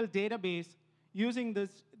hierarchical database using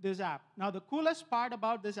this app. Now the coolest part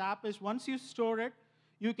about this app is once you store it,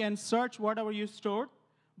 you can search whatever you stored.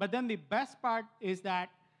 But then the best part is that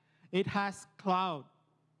it has cloud.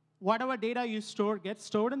 Whatever data you store gets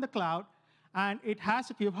stored in the cloud, and it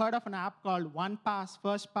has, if you've heard of an app called OnePass,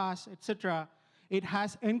 FirstPass, etc., it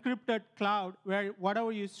has encrypted cloud where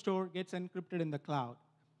whatever you store gets encrypted in the cloud.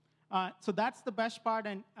 So that's the best part,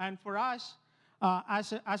 and for us,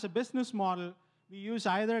 as a business model, we use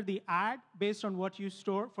either the ad based on what you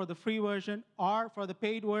store for the free version, or for the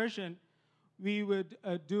paid version, we would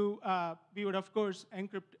of course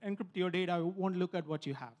encrypt your data. We won't look at what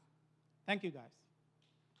you have. Thank you, guys.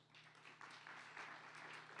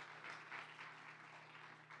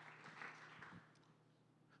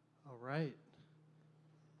 All right.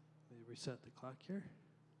 Let me reset the clock here.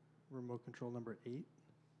 Remote control number 8. Here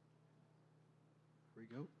we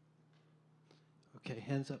go. Okay,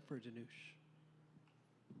 hands up for Danush.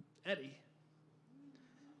 Eddie.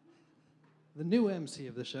 The new MC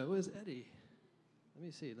of the show is Eddie. Let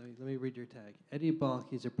me see. Let me read your tag. Eddie Balk.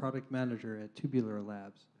 He's a product manager at Tubular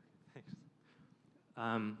Labs. Thanks.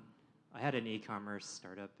 I had an e-commerce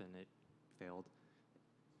startup and it failed.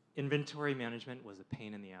 Inventory management was a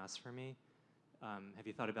pain in the ass for me. Have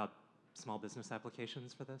you thought about small business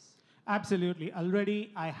applications for this? Absolutely.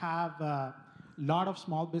 Already I have a lot of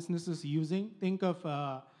small businesses using. Think of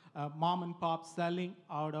mom and pop selling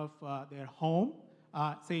out of their home,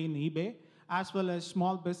 say in eBay, as well as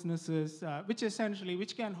small businesses which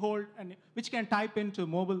can hold and which can type into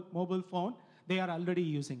mobile phone. They are already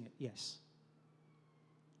using it. Yes.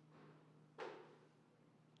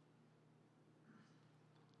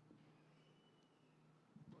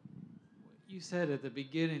 You said at the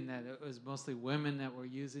beginning that it was mostly women that were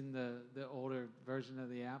using the older version of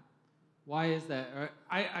the app. Why is that? Or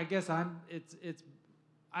I guess I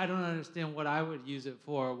don't understand what I would use it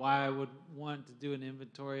for. Why I would want to do an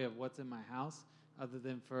inventory of what's in my house, other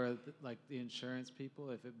than for like the insurance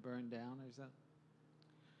people if it burned down or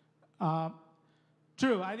something.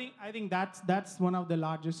 True. I think that's one of the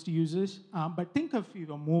largest uses. But think of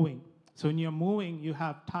you're moving. So when you're moving, you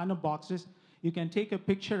have a ton of boxes. You can take a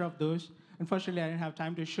picture of those. Unfortunately, I didn't have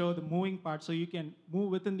time to show the moving part, so you can move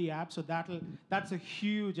within the app. So that's a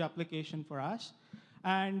huge application for us.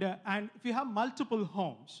 And if you have multiple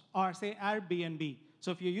homes, or say Airbnb, so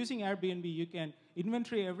if you're using Airbnb, you can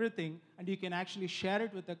inventory everything, and you can actually share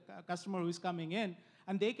it with the customer who's coming in,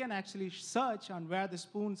 and they can actually search on where the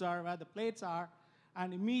spoons are, where the plates are,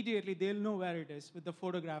 and immediately they'll know where it is with the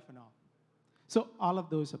photograph and all. So all of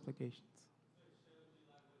those applications.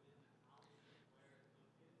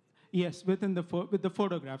 Yes, with the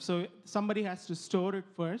photograph. So somebody has to store it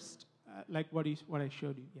first, like what I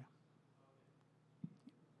showed you. Yeah.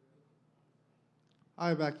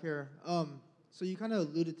 Hi, back here. So you kind of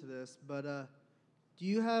alluded to this, but do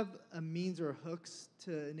you have a means or hooks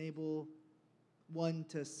to enable one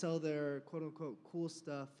to sell their quote-unquote cool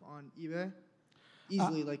stuff on eBay?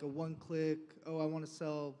 Easily, like a one-click, oh, I want to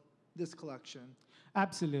sell this collection.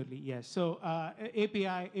 Absolutely, yes. So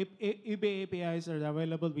eBay APIs are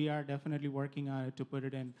available. We are definitely working on it to put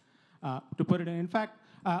it in. In fact,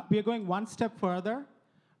 we are going one step further.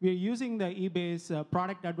 We are using the eBay's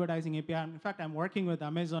product advertising API. In fact, I'm working with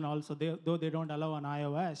Amazon also, though they don't allow on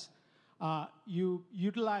iOS. You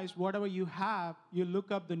utilize whatever you have. You look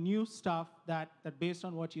up the new stuff that based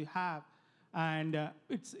on what you have, and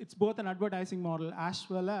it's both an advertising model as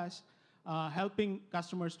well as helping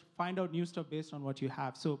customers find out new stuff based on what you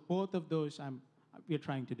have. So both of those we're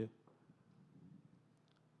trying to do.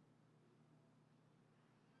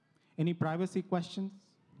 Any privacy questions?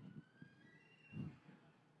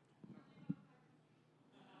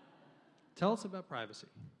 Tell us about privacy.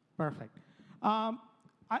 Perfect.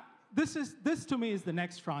 This to me is the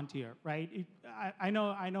next frontier, right? I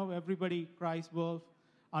know everybody cries wolf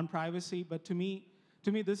on privacy, but to me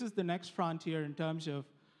this is the next frontier in terms of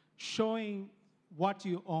showing what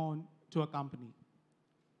you own to a company.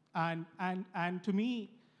 And to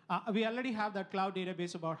me, we already have that cloud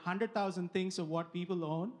database, about 100,000 things of what people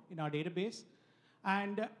own in our database,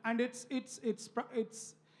 and it's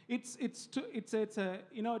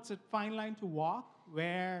a fine line to walk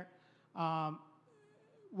where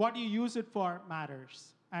what you use it for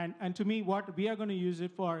matters. And to me, what we are going to use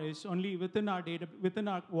it for is only within our data, within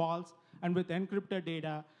our walls, and with encrypted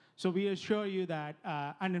data. So we assure you that,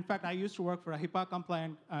 and in fact, I used to work for a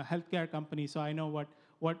HIPAA-compliant healthcare company, so I know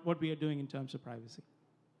what we are doing in terms of privacy.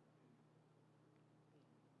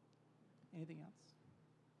 Anything else?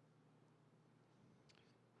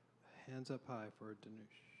 Hands up high for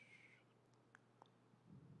Danush.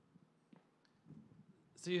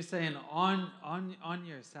 So you're saying on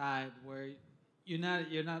your side where you're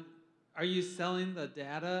not are you selling the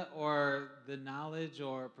data or the knowledge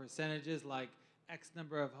or percentages like X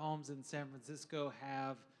number of homes in San Francisco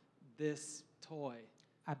have this toy?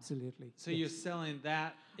 Absolutely. So yes. you're selling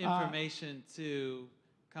that information to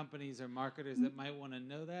companies or marketers that might want to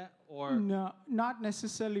know that, or no, not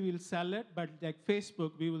necessarily we'll sell it, but like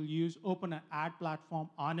Facebook, we will open an ad platform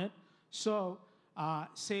on it. So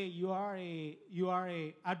say you are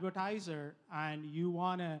a advertiser and you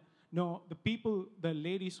want to know the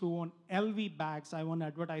ladies who own LV bags, I want to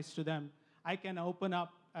advertise to them. I can open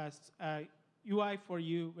up a UI for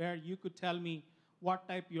you where you could tell me what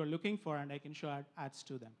type you're looking for, and I can show ads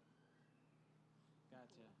to them.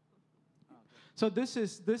 So this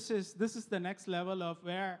is the next level of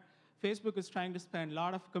where Facebook is trying to spend a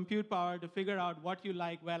lot of compute power to figure out what you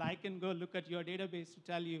like. Well, I can go look at your database to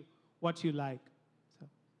tell you what you like. So,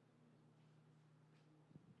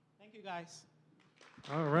 thank you, guys.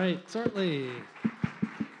 All right, certainly.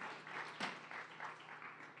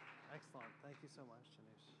 Excellent. Thank you so much,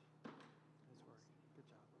 Janice. Nice work. Good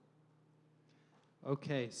job.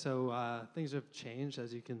 Okay, so things have changed,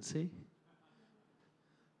 as you can see.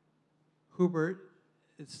 Hubert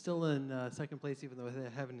is still in second place, even though they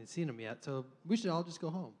haven't seen him yet. So we should all just go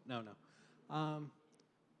home. No.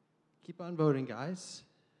 Keep on voting, guys.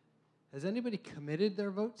 Has anybody committed their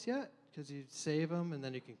votes yet? Because you save them and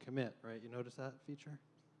then you can commit, right? You notice that feature?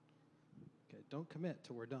 Okay, don't commit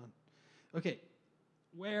till we're done. Okay,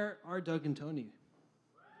 where are Doug and Tony?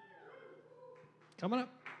 Coming up.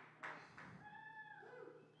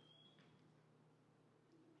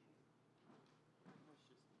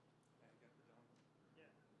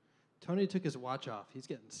 Tony took his watch off. He's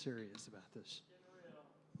getting serious about this.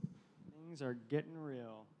 Things are getting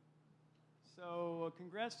real. So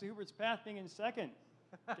congrats to Hubert's Path being in second.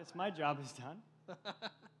 Guess my job is done.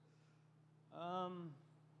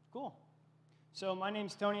 Cool. So my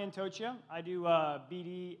name's Tony Antocia. I do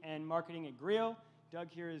BD and marketing at Griot. Doug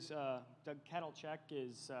here is, Doug Katalchek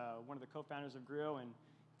is one of the co-founders of Griot. And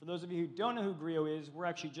for those of you who don't know who Griot is, we're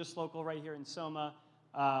actually just local right here in Soma.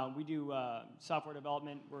 We do software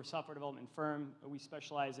development. We're a software development firm. We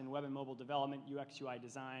specialize in web and mobile development, UX, UI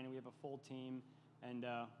design. We have a full team, and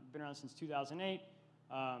we've been around since 2008.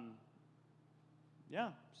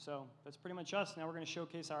 Yeah, so that's pretty much us. Now we're going to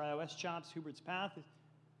showcase our iOS chops, Hubert's Path.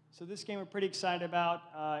 So this game we're pretty excited about.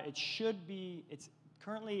 It's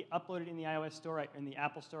currently uploaded in the iOS store, in the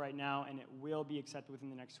Apple store right now, and it will be accepted within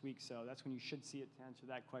the next week. So that's when you should see it to answer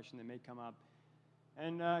that question that may come up.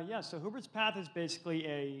 And yeah, so Hubert's Path is basically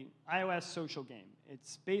a iOS social game.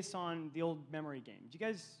 It's based on the old memory game. Do you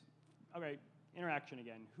guys, okay, interaction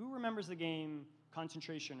again. Who remembers the game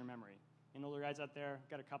Concentration or Memory? Any older guys out there?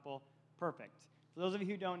 Got a couple? Perfect. For those of you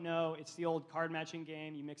who don't know, it's the old card matching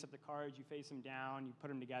game. You mix up the cards, you face them down, you put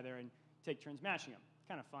them together, and take turns matching them.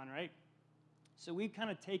 Kind of fun, right? So we've kind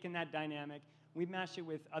of taken that dynamic, we've matched it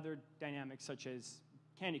with other dynamics such as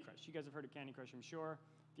Candy Crush. You guys have heard of Candy Crush, I'm sure.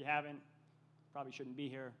 If you haven't, probably shouldn't be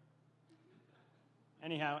here.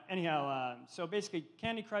 Anyhow, so basically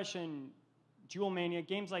Candy Crush and Jewel Mania,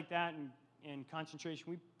 games like that, and Concentration,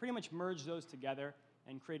 we pretty much merged those together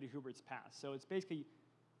and created Hubert's Path. So it's basically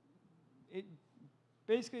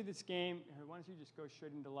this game, why don't you just go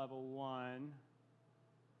straight into level 1.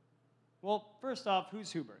 Well, first off,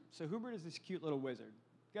 who's Hubert? So Hubert is this cute little wizard.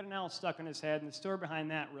 Got an owl stuck on his head, and the story behind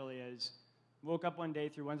that really is, woke up one day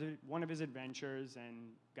through one of his adventures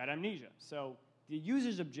and got amnesia. So the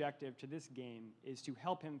user's objective to this game is to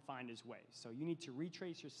help him find his way. So you need to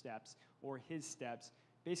retrace your steps, or his steps,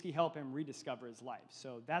 basically help him rediscover his life.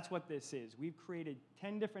 So that's what this is. We've created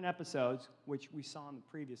 10 different episodes, which we saw on the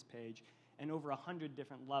previous page, and over 100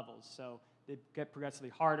 different levels. So they get progressively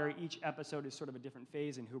harder. Each episode is sort of a different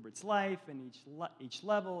phase in Hubert's life, and each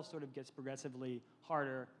level sort of gets progressively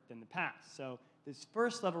harder than the past. So this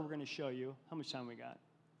first level we're going to show you, how much time we got?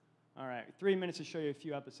 All right, 3 minutes to show you a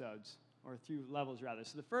few episodes, or a few levels rather.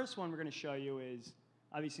 So the first one we're going to show you is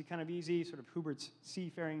obviously kind of easy, sort of Hubert's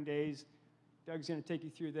seafaring days. Doug's going to take you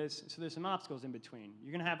through this. So there's some obstacles in between.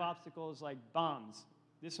 You're going to have obstacles like bombs.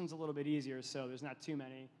 This one's a little bit easier, so there's not too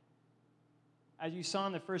many. As you saw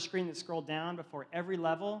on the first screen that scrolled down before every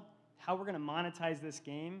level, how we're going to monetize this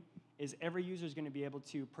game is every user is going to be able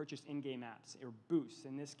to purchase in-game apps, or boosts.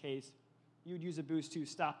 In this case, you would use a boost to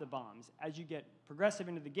stop the bombs. As you get progressive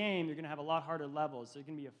into the game, you're going to have a lot harder levels. There's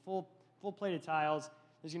going to be a full plate of tiles.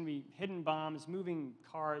 There's going to be hidden bombs, moving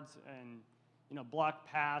cards, and block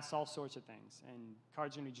paths, all sorts of things. And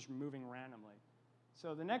cards are going to be just moving randomly.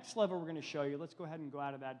 So the next level we're going to show you, let's go ahead and go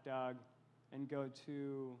out of that, Doug, and go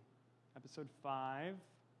to episode 5.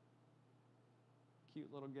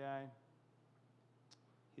 Cute little guy.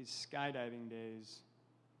 His skydiving days.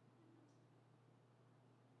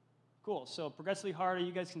 Cool, so progressively harder,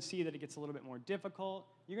 you guys can see that it gets a little bit more difficult.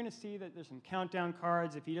 You're gonna see that there's some countdown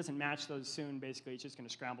cards. If he doesn't match those soon, basically it's just gonna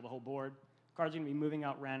scramble the whole board. Cards are gonna be moving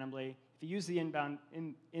out randomly. If you use the inbound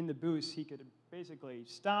in the boost, he could basically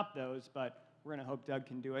stop those, but we're gonna hope Doug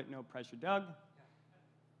can do it. No pressure, Doug.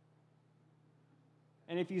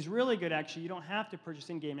 And if he's really good, actually, you don't have to purchase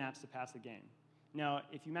in-game apps to pass the game. Now,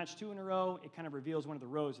 if you match 2 in a row, it kind of reveals one of the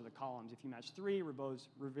rows or the columns. If you match 3, it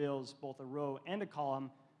reveals both a row and a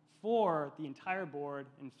column. 4, the entire board,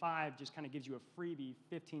 and 5 just kind of gives you a freebie,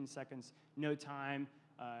 15 seconds, no time,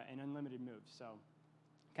 and unlimited moves. So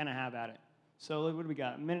kind of have at it. So what do we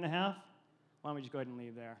got, a minute and a half? Why don't we just go ahead and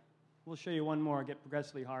leave there. We'll show you one more, get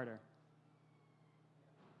progressively harder.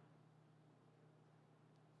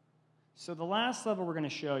 So the last level we're going to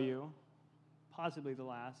show you, possibly the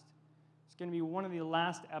last, it's going to be one of the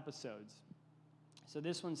last episodes. So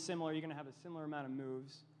this one's similar. You're going to have a similar amount of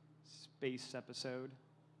moves. Space episode.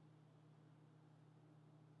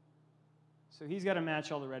 So he's got to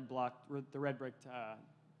match all the red brick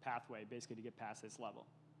pathway, basically, to get past this level.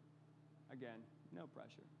 Again, no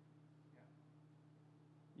pressure.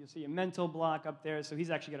 You'll see a mental block up there, so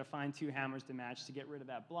he's actually got to find 2 hammers to match to get rid of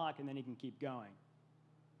that block, and then he can keep going.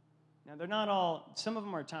 Now, they're not all, some of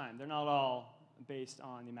them are timed. They're not all based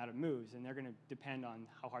on the amount of moves, and they're going to depend on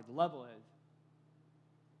how hard the level is.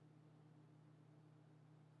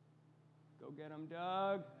 Go get him,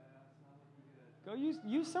 Doug. Go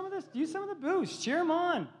use some of this. Use some of the boost. Cheer him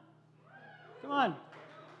on. Come on.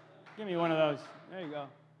 Give me one of those. There you go.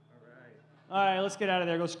 All right, let's get out of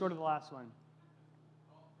there. Go scroll to the last one.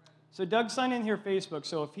 So Doug signed in here Facebook.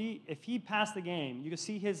 So if he passed the game, you can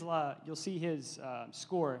see you'll see his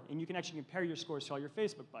score, and you can actually compare your scores to all your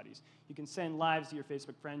Facebook buddies. You can send lives to your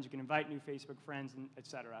Facebook friends. You can invite new Facebook friends, and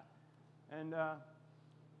etc. And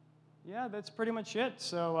yeah, that's pretty much it.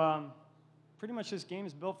 So pretty much this game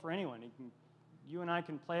is built for anyone. You and I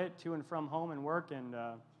can play it to and from home and work, and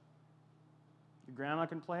your grandma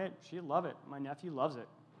can play it. She'd love it. My nephew loves it.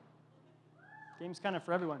 Game's kind of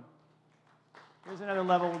for everyone. Here's another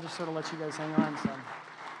level. We'll just sort of let you guys hang on. So,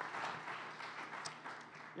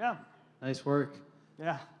 yeah. Nice work.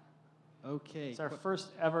 Yeah. Okay. It's our first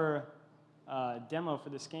ever demo for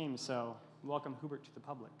this game, so welcome Hubert to the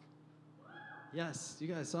public. Yes, you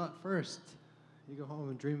guys saw it first. You go home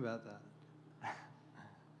and dream about that.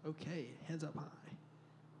 Okay, hands up high.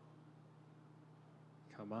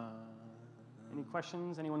 Come on. Any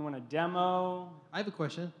questions? Anyone want a demo? I have a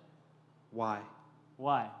question. Why?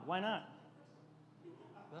 Why? Why not?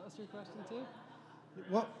 That was your question too?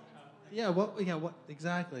 What? Yeah. What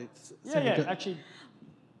exactly? Actually.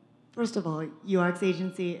 First of all, UX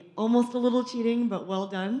agency, almost a little cheating, but well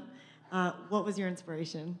done. What was your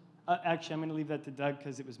inspiration? Actually, I'm going to leave that to Doug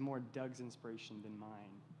because it was more Doug's inspiration than mine.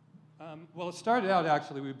 Well, it started out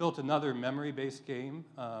actually, we built another memory-based game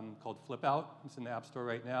called Flip Out. It's in the App Store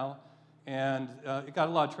right now. And it got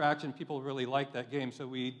a lot of traction. People really liked that game. So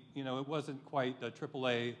it wasn't quite a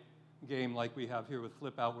AAA game like we have here with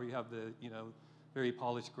Flip Out, where you have the, very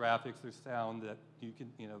polished graphics. There's sound that you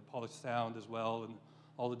can, polished sound as well, and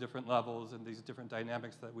all the different levels and these different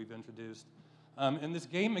dynamics that we've introduced. And this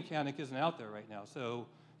game mechanic isn't out there right now. So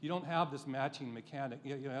you don't have this matching mechanic,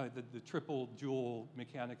 the triple jewel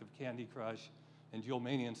mechanic of Candy Crush and Jewel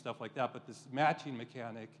Mania and stuff like that, but this matching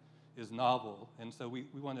mechanic is novel, and so we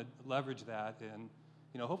want to leverage that and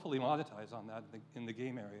hopefully monetize on that in the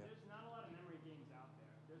game area. There's not a lot of memory games out there.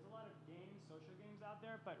 There's a lot of social games out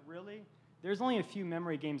there, but really, there's only a few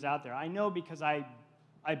memory games out there. I know because I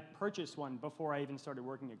purchased one before I even started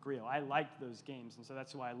working at Griot. I liked those games, and so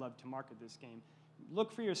that's why I love to market this game.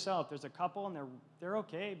 Look for yourself. There's a couple, and they're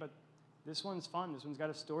okay, but this one's fun. This one's got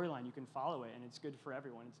a storyline. You can follow it, and it's good for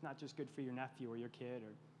everyone. It's not just good for your nephew or your kid,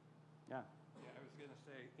 or yeah. Yeah, I was going to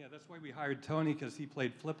say, yeah, that's why we hired Tony, because he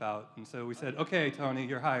played Flip Out, and so we said, okay, Tony,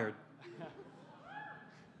 you're hired.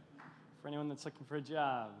 For anyone that's looking for a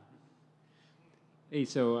job. Hey,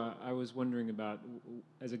 so I was wondering about,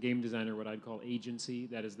 as a game designer, what I'd call agency.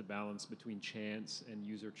 That is the balance between chance and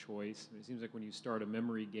user choice. And it seems like when you start a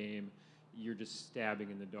memory game, you're just stabbing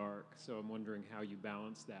in the dark. So I'm wondering how you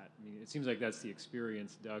balance that. I mean, it seems like that's the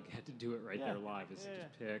experience. Doug had to do it right there live. Is to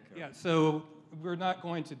just pick. Yeah, so we're not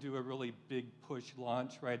going to do a really big push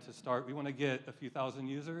launch right to start. We want to get a few thousand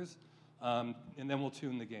users, and then we'll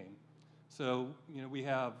tune the game. So we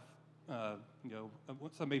have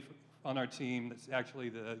somebody on our team that's actually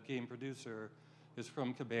the game producer is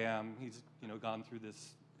from Kabam. He's gone through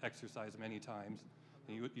this exercise many times.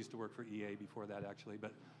 And he used to work for EA before that, actually.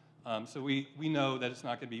 But So we know that it's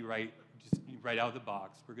not going to be just right out of the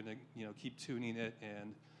box. We're going to keep tuning it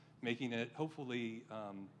and making it hopefully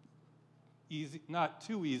easy, not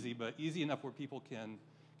too easy, but easy enough where people can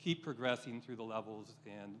keep progressing through the levels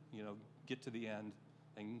and get to the end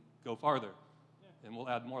and go farther. Yeah. And we'll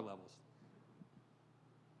add more levels.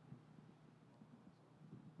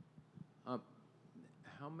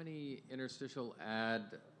 How many interstitial ad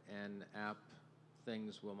and app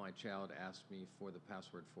things will my child ask me for the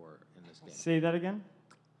password for in this game? Say that again?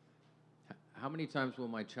 How many times will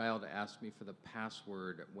my child ask me for the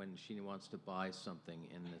password when she wants to buy something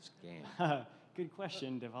in this game? Good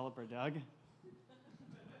question, developer Doug.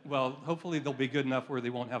 Well, hopefully they'll be good enough where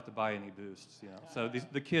they won't have to buy any boosts. So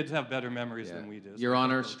the kids have better memories than we do. So Your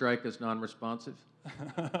Honor, strike is non-responsive?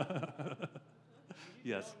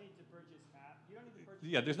 Yes.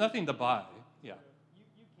 Yeah, there's nothing to buy. Yeah.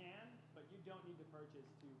 You can, but you don't need to purchase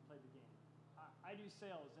to play the game. I do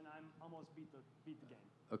sales, and I'm almost beat the game.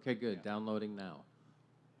 Okay, good. Downloading now.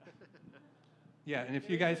 Yeah, and if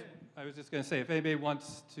you guys, I was just going to say, if anybody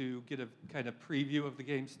wants to get a kind of preview of the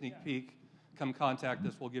game, sneak peek, come contact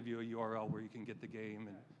us. We'll give you a URL where you can get the game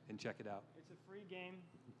and check it out. It's a free game,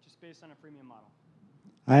 just based on a freemium model.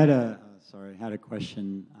 I had a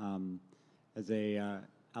question. As a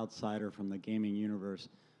outsider from the gaming universe,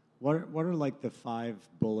 what are like the 5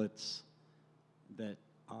 bullets that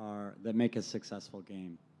make a successful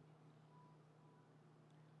game?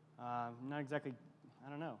 Not exactly. I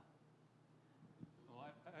don't know. Well,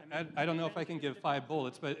 I don't know if I can give 5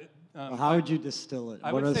 bullets, but Well, how would you distill it?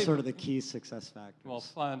 What are sort of the key success factors? Well,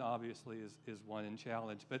 fun obviously is one, and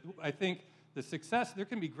challenge. But I think the success, there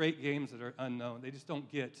can be great games that are unknown. They just don't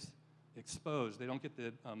get exposed. They don't get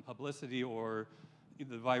the publicity or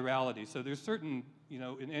the virality. So there's certain,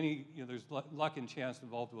 in any, there's luck and chance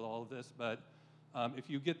involved with all of this. But if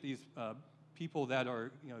you get these people that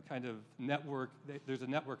are, kind of there's a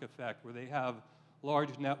network effect where they have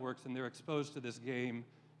large networks and they're exposed to this game,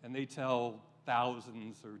 and they tell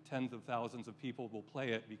thousands or tens of thousands of people will play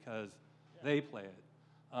it because they play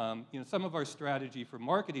it. Some of our strategy for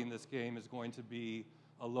marketing this game is going to be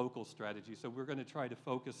a local strategy. So we're going to try to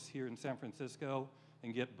focus here in San Francisco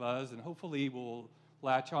and get buzz, and hopefully we'll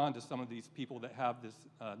latch on to some of these people that have this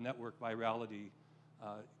network virality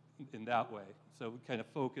in that way. So we kind of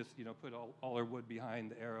focus, put all our wood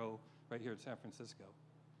behind the arrow right here in San Francisco.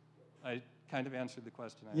 I kind of answered the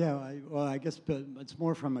question. I guess, but it's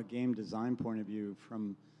more from a game design point of view.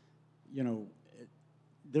 From,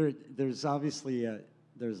 there's obviously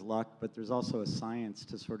there's luck, but there's also a science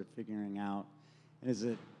to sort of figuring out. Is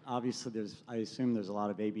it obviously I assume there's a lot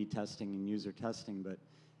of A/B testing and user testing, but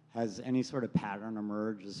has any sort of pattern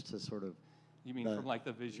emerged as to sort of You mean from like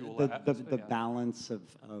the visual the balance of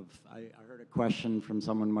I heard a question from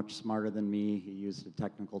someone much smarter than me. He used a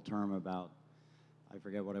technical term about, I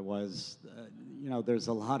forget what it was. There's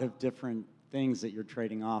a lot of different things that you're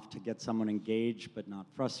trading off to get someone engaged but not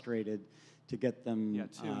frustrated, to get them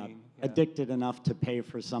addicted enough to pay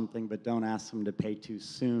for something but don't ask them to pay too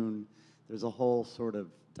soon. There's a whole sort of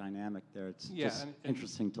dynamic there. It's just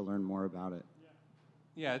interesting to learn more about it.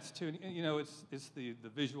 Yeah, it's the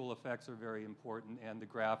visual effects are very important, and the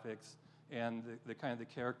graphics, and the kind of the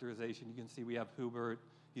characterization. You can see we have Hubert.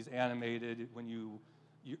 He's animated. When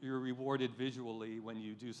you're rewarded visually when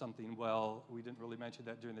you do something well. We didn't really mention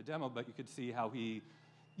that during the demo, but you could see how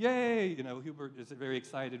yay! Hubert is very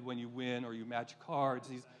excited when you win or you match cards.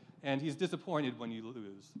 He's disappointed when you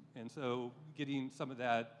lose. And so getting some of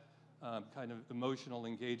that kind of emotional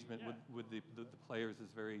engagement with the players is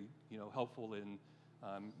very helpful in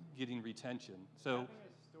getting retention. So having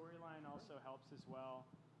a storyline also helps as well.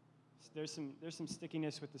 There's some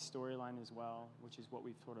stickiness with the storyline as well, which is what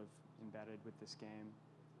we've sort of embedded with this game.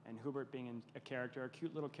 And Hubert being a character, a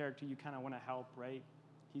cute little character, you kind of want to help, right?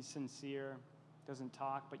 He's sincere, doesn't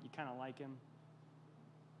talk, but you kind of like him.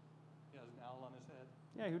 He has an owl on his head.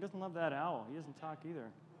 Yeah, who doesn't love that owl? He doesn't talk either.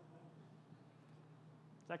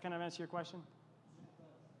 Does that kind of answer your question?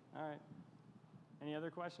 All right. Any other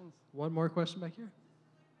questions? One more question back here.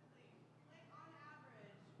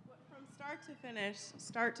 From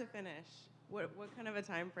start to finish, what kind of a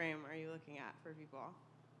time frame are you looking at for people?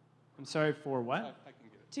 I'm sorry, for what? I can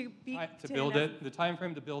get it. To build it. The time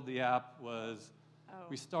frame to build the app was,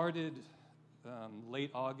 we started late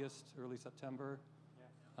August, early September,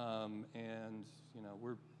 and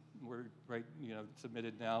we're right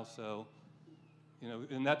submitted now. So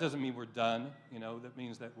and that doesn't mean we're done. That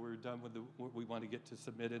means that we're done with what we want to get to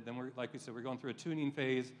submitted. Then like we said, we're going through a tuning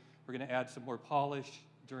phase. We're going to add some more polish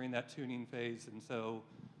during that tuning phase, and so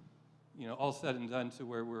all said and done to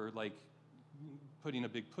where we're like putting a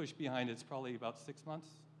big push behind it's probably about 6 months.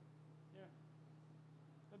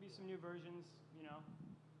 be some new versions, you know,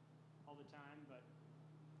 all the time, but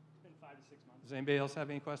it's been 5 to 6 months. Does anybody else have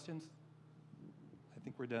any questions? I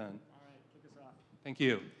think we're done. All right, kick us off. Thank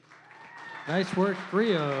you. Nice work,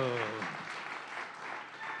 Brio. One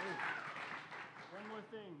more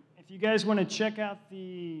thing. If you guys want to check out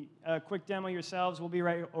the quick demo yourselves, we'll be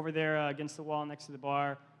right over there against the wall next to the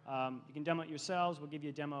bar. You can demo it yourselves. We'll give you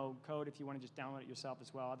a demo code if you want to just download it yourself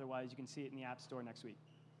as well. Otherwise, you can see it in the App Store next week.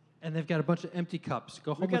 And they've got a bunch of empty cups.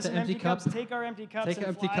 Go home We've got with the some empty cup. Take our empty cups Take and an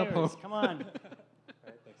empty flyers. cup home. Come on. All right,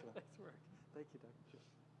 thanks a lot. Nice work. Thank you, Dr.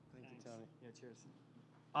 Thank you, Tony. Yeah, cheers.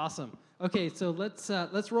 Awesome. Okay, so let's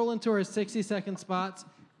roll into our 60-second spots.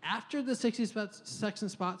 After the 60-second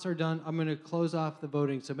spots are done, I'm going to close off the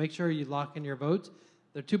voting. So make sure you lock in your votes.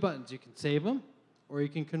 There are two buttons. You can save them, or you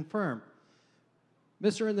can confirm.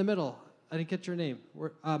 Mr. in the middle, I didn't get your name.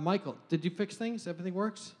 Michael, did you fix things? Everything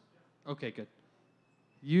works? Okay, good.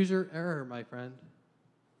 User error, my friend.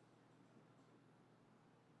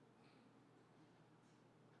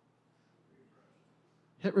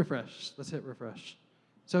 Hit refresh. Let's hit refresh.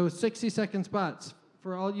 So 60-second spots.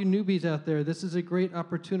 For all you newbies out there, this is a great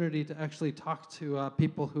opportunity to actually talk to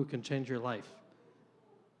people who can change your life.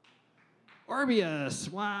 Orbius,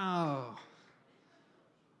 wow.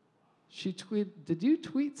 Did you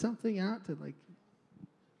tweet something out to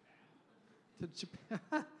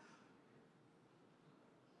Japan?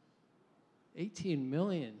 18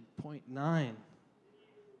 million, 0.9.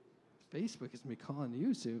 Facebook is going to be calling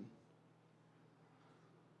you soon.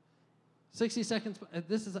 60 seconds.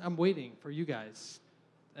 I'm waiting for you guys.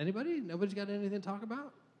 Anybody? Nobody's got anything to talk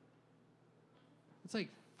about? It's like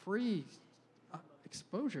free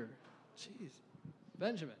exposure. Jeez.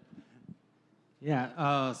 Benjamin.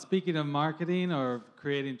 Yeah, speaking of marketing or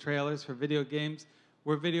creating trailers for video games,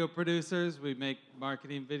 we're video producers. We make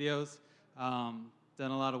marketing videos. Done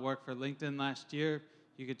a lot of work for LinkedIn last year.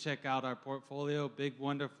 You can check out our portfolio,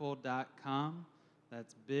 bigwonderful.com.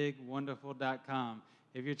 That's bigwonderful.com.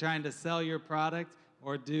 If you're trying to sell your product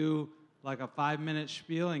or do like a 5-minute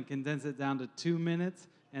spiel and condense it down to 2 minutes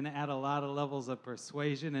and add a lot of levels of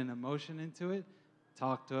persuasion and emotion into it,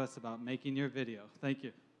 talk to us about making your video. Thank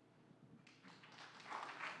you.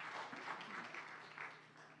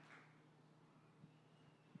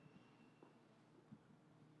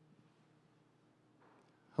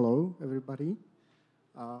 Hello, everybody.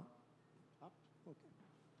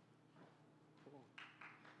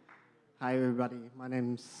 Hi, everybody. My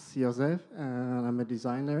name's Josef, and I'm a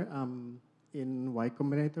designer. I'm in Y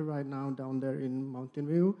Combinator right now, down there in Mountain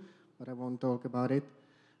View, but I won't talk about it.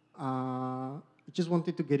 I just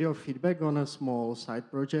wanted to get your feedback on a small side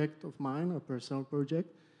project of mine, a personal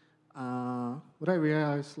project. What I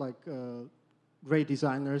realized, great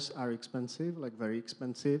designers are expensive, very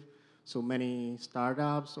expensive. So many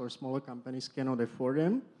startups or smaller companies cannot afford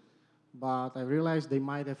them. But I realized they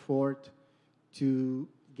might afford to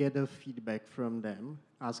get a feedback from them,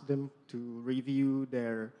 ask them to review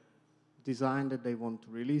their design that they want to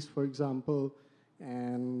release, for example.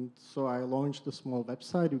 And so I launched a small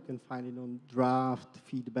website. You can find it on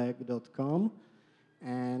draftfeedback.com.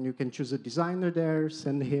 And you can choose a designer there,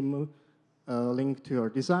 send him a link to your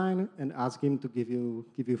design, and ask him to give you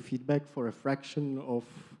feedback for a fraction of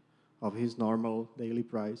his normal daily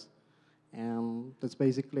price. And that's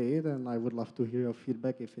basically it, and I would love to hear your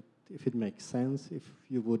feedback if it makes sense, if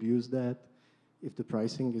you would use that, if the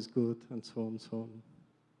pricing is good, and so on and so on.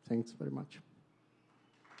 Thanks very much.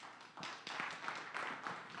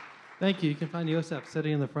 Thank you. You can find Josef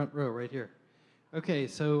sitting in the front row right here. Okay,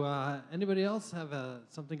 so anybody else have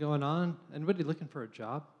something going on? Anybody looking for a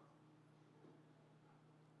job?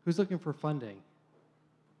 Who's looking for funding?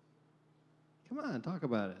 Come on, talk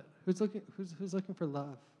about it. Who's looking for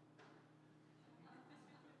love?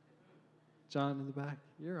 John in the back.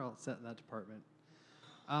 You're all set in that department.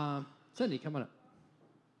 Cindy, come on up.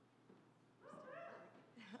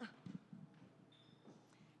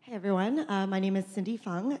 Hey everyone, my name is Cindy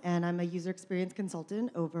Fung, and I'm a user experience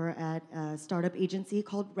consultant over at a startup agency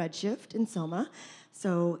called Redshift in Selma.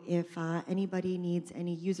 So if anybody needs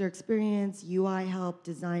any user experience, UI help,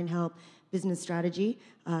 design help, business strategy,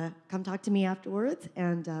 come talk to me afterwards,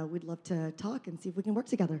 and we'd love to talk and see if we can work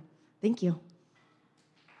together. Thank you.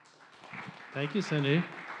 Thank you, Cindy.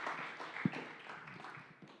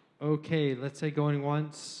 Okay, let's say going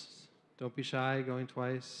once. Don't be shy. Going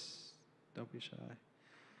twice. Don't be shy.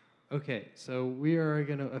 Okay, so we are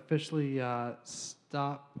going to officially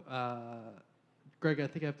stop. Greg, I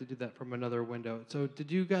think I have to do that from another window. So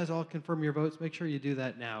did you guys all confirm your votes? Make sure you do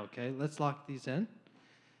that now, okay? Let's lock these in.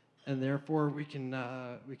 And therefore, we can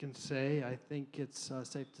say, I think it's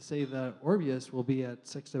safe to say that Orbius will be at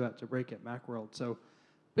 6 about to break at Macworld. So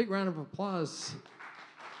Big round of applause.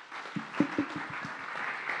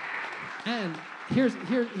 And here's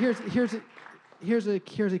a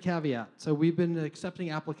caveat. So we've been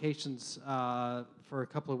accepting applications for a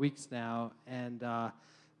couple of weeks now, and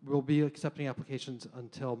we'll be accepting applications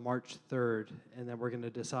until March 3rd, and then we're going to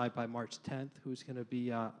decide by March 10th who's going to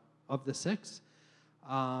be of the 6.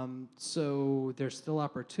 So there's still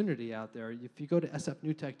opportunity out there. If you go to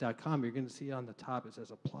sfnewtech.com, you're going to see on the top it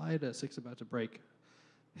says apply to 6 about to break.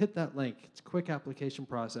 Hit that link. It's a quick application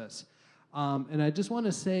process. And I just want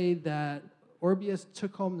to say that Orbius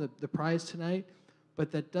took home the prize tonight,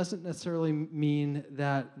 but that doesn't necessarily mean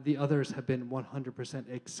that the others have been 100%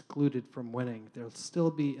 excluded from winning. They'll still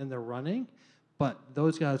be in the running, but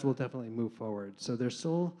those guys will definitely move forward. So there's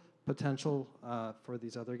still potential for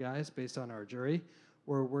these other guys based on our jury.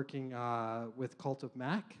 We're working with Cult of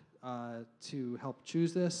Mac to help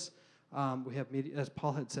choose this. We have media, as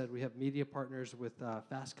Paul had said, we have media partners with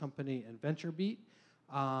Fast Company and VentureBeat.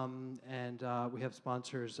 And we have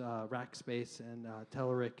sponsors, Rackspace and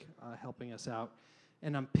Telerik, helping us out.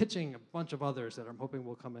 And I'm pitching a bunch of others that I'm hoping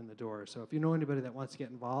will come in the door. So if you know anybody that wants to get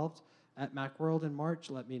involved at Macworld in March,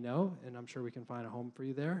 let me know, and I'm sure we can find a home for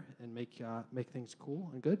you there and make things cool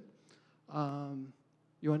and good.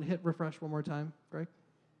 You want to hit refresh one more time, Greg?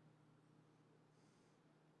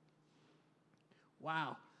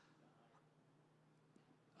 Wow.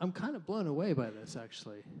 I'm kind of blown away by this,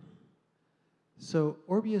 actually. So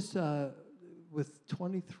Orbius, with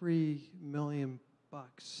 23 million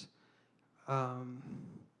bucks, off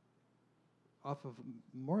of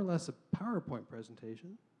more or less a PowerPoint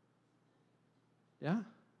presentation. Yeah,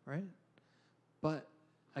 right? But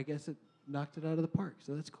I guess it knocked it out of the park,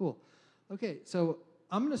 so that's cool. Okay, so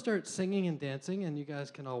I'm going to start singing and dancing, and you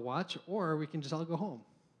guys can all watch, or we can just all go home.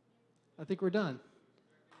 I think we're done.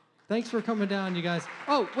 Thanks for coming down, you guys.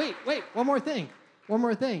 Oh, wait, one more thing.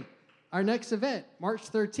 Our next event,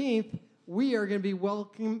 March 13th, we are going to be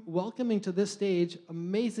welcoming to this stage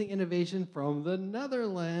amazing innovation from the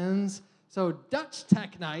Netherlands. So Dutch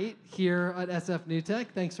Tech Night here at SF New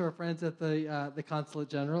Tech. Thanks to our friends at the Consulate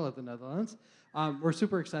General of the Netherlands. We're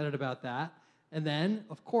super excited about that. And then,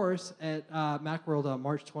 of course, at Macworld on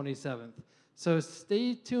March 27th. So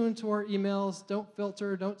stay tuned to our emails. Don't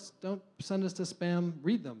filter. Don't send us to spam.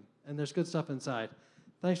 Read them. And there's good stuff inside.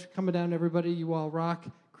 Thanks for coming down, everybody. You all rock.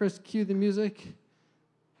 Chris, cue the music.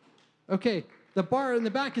 Okay, the bar in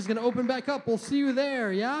the back is going to open back up. We'll see you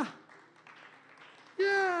there, yeah?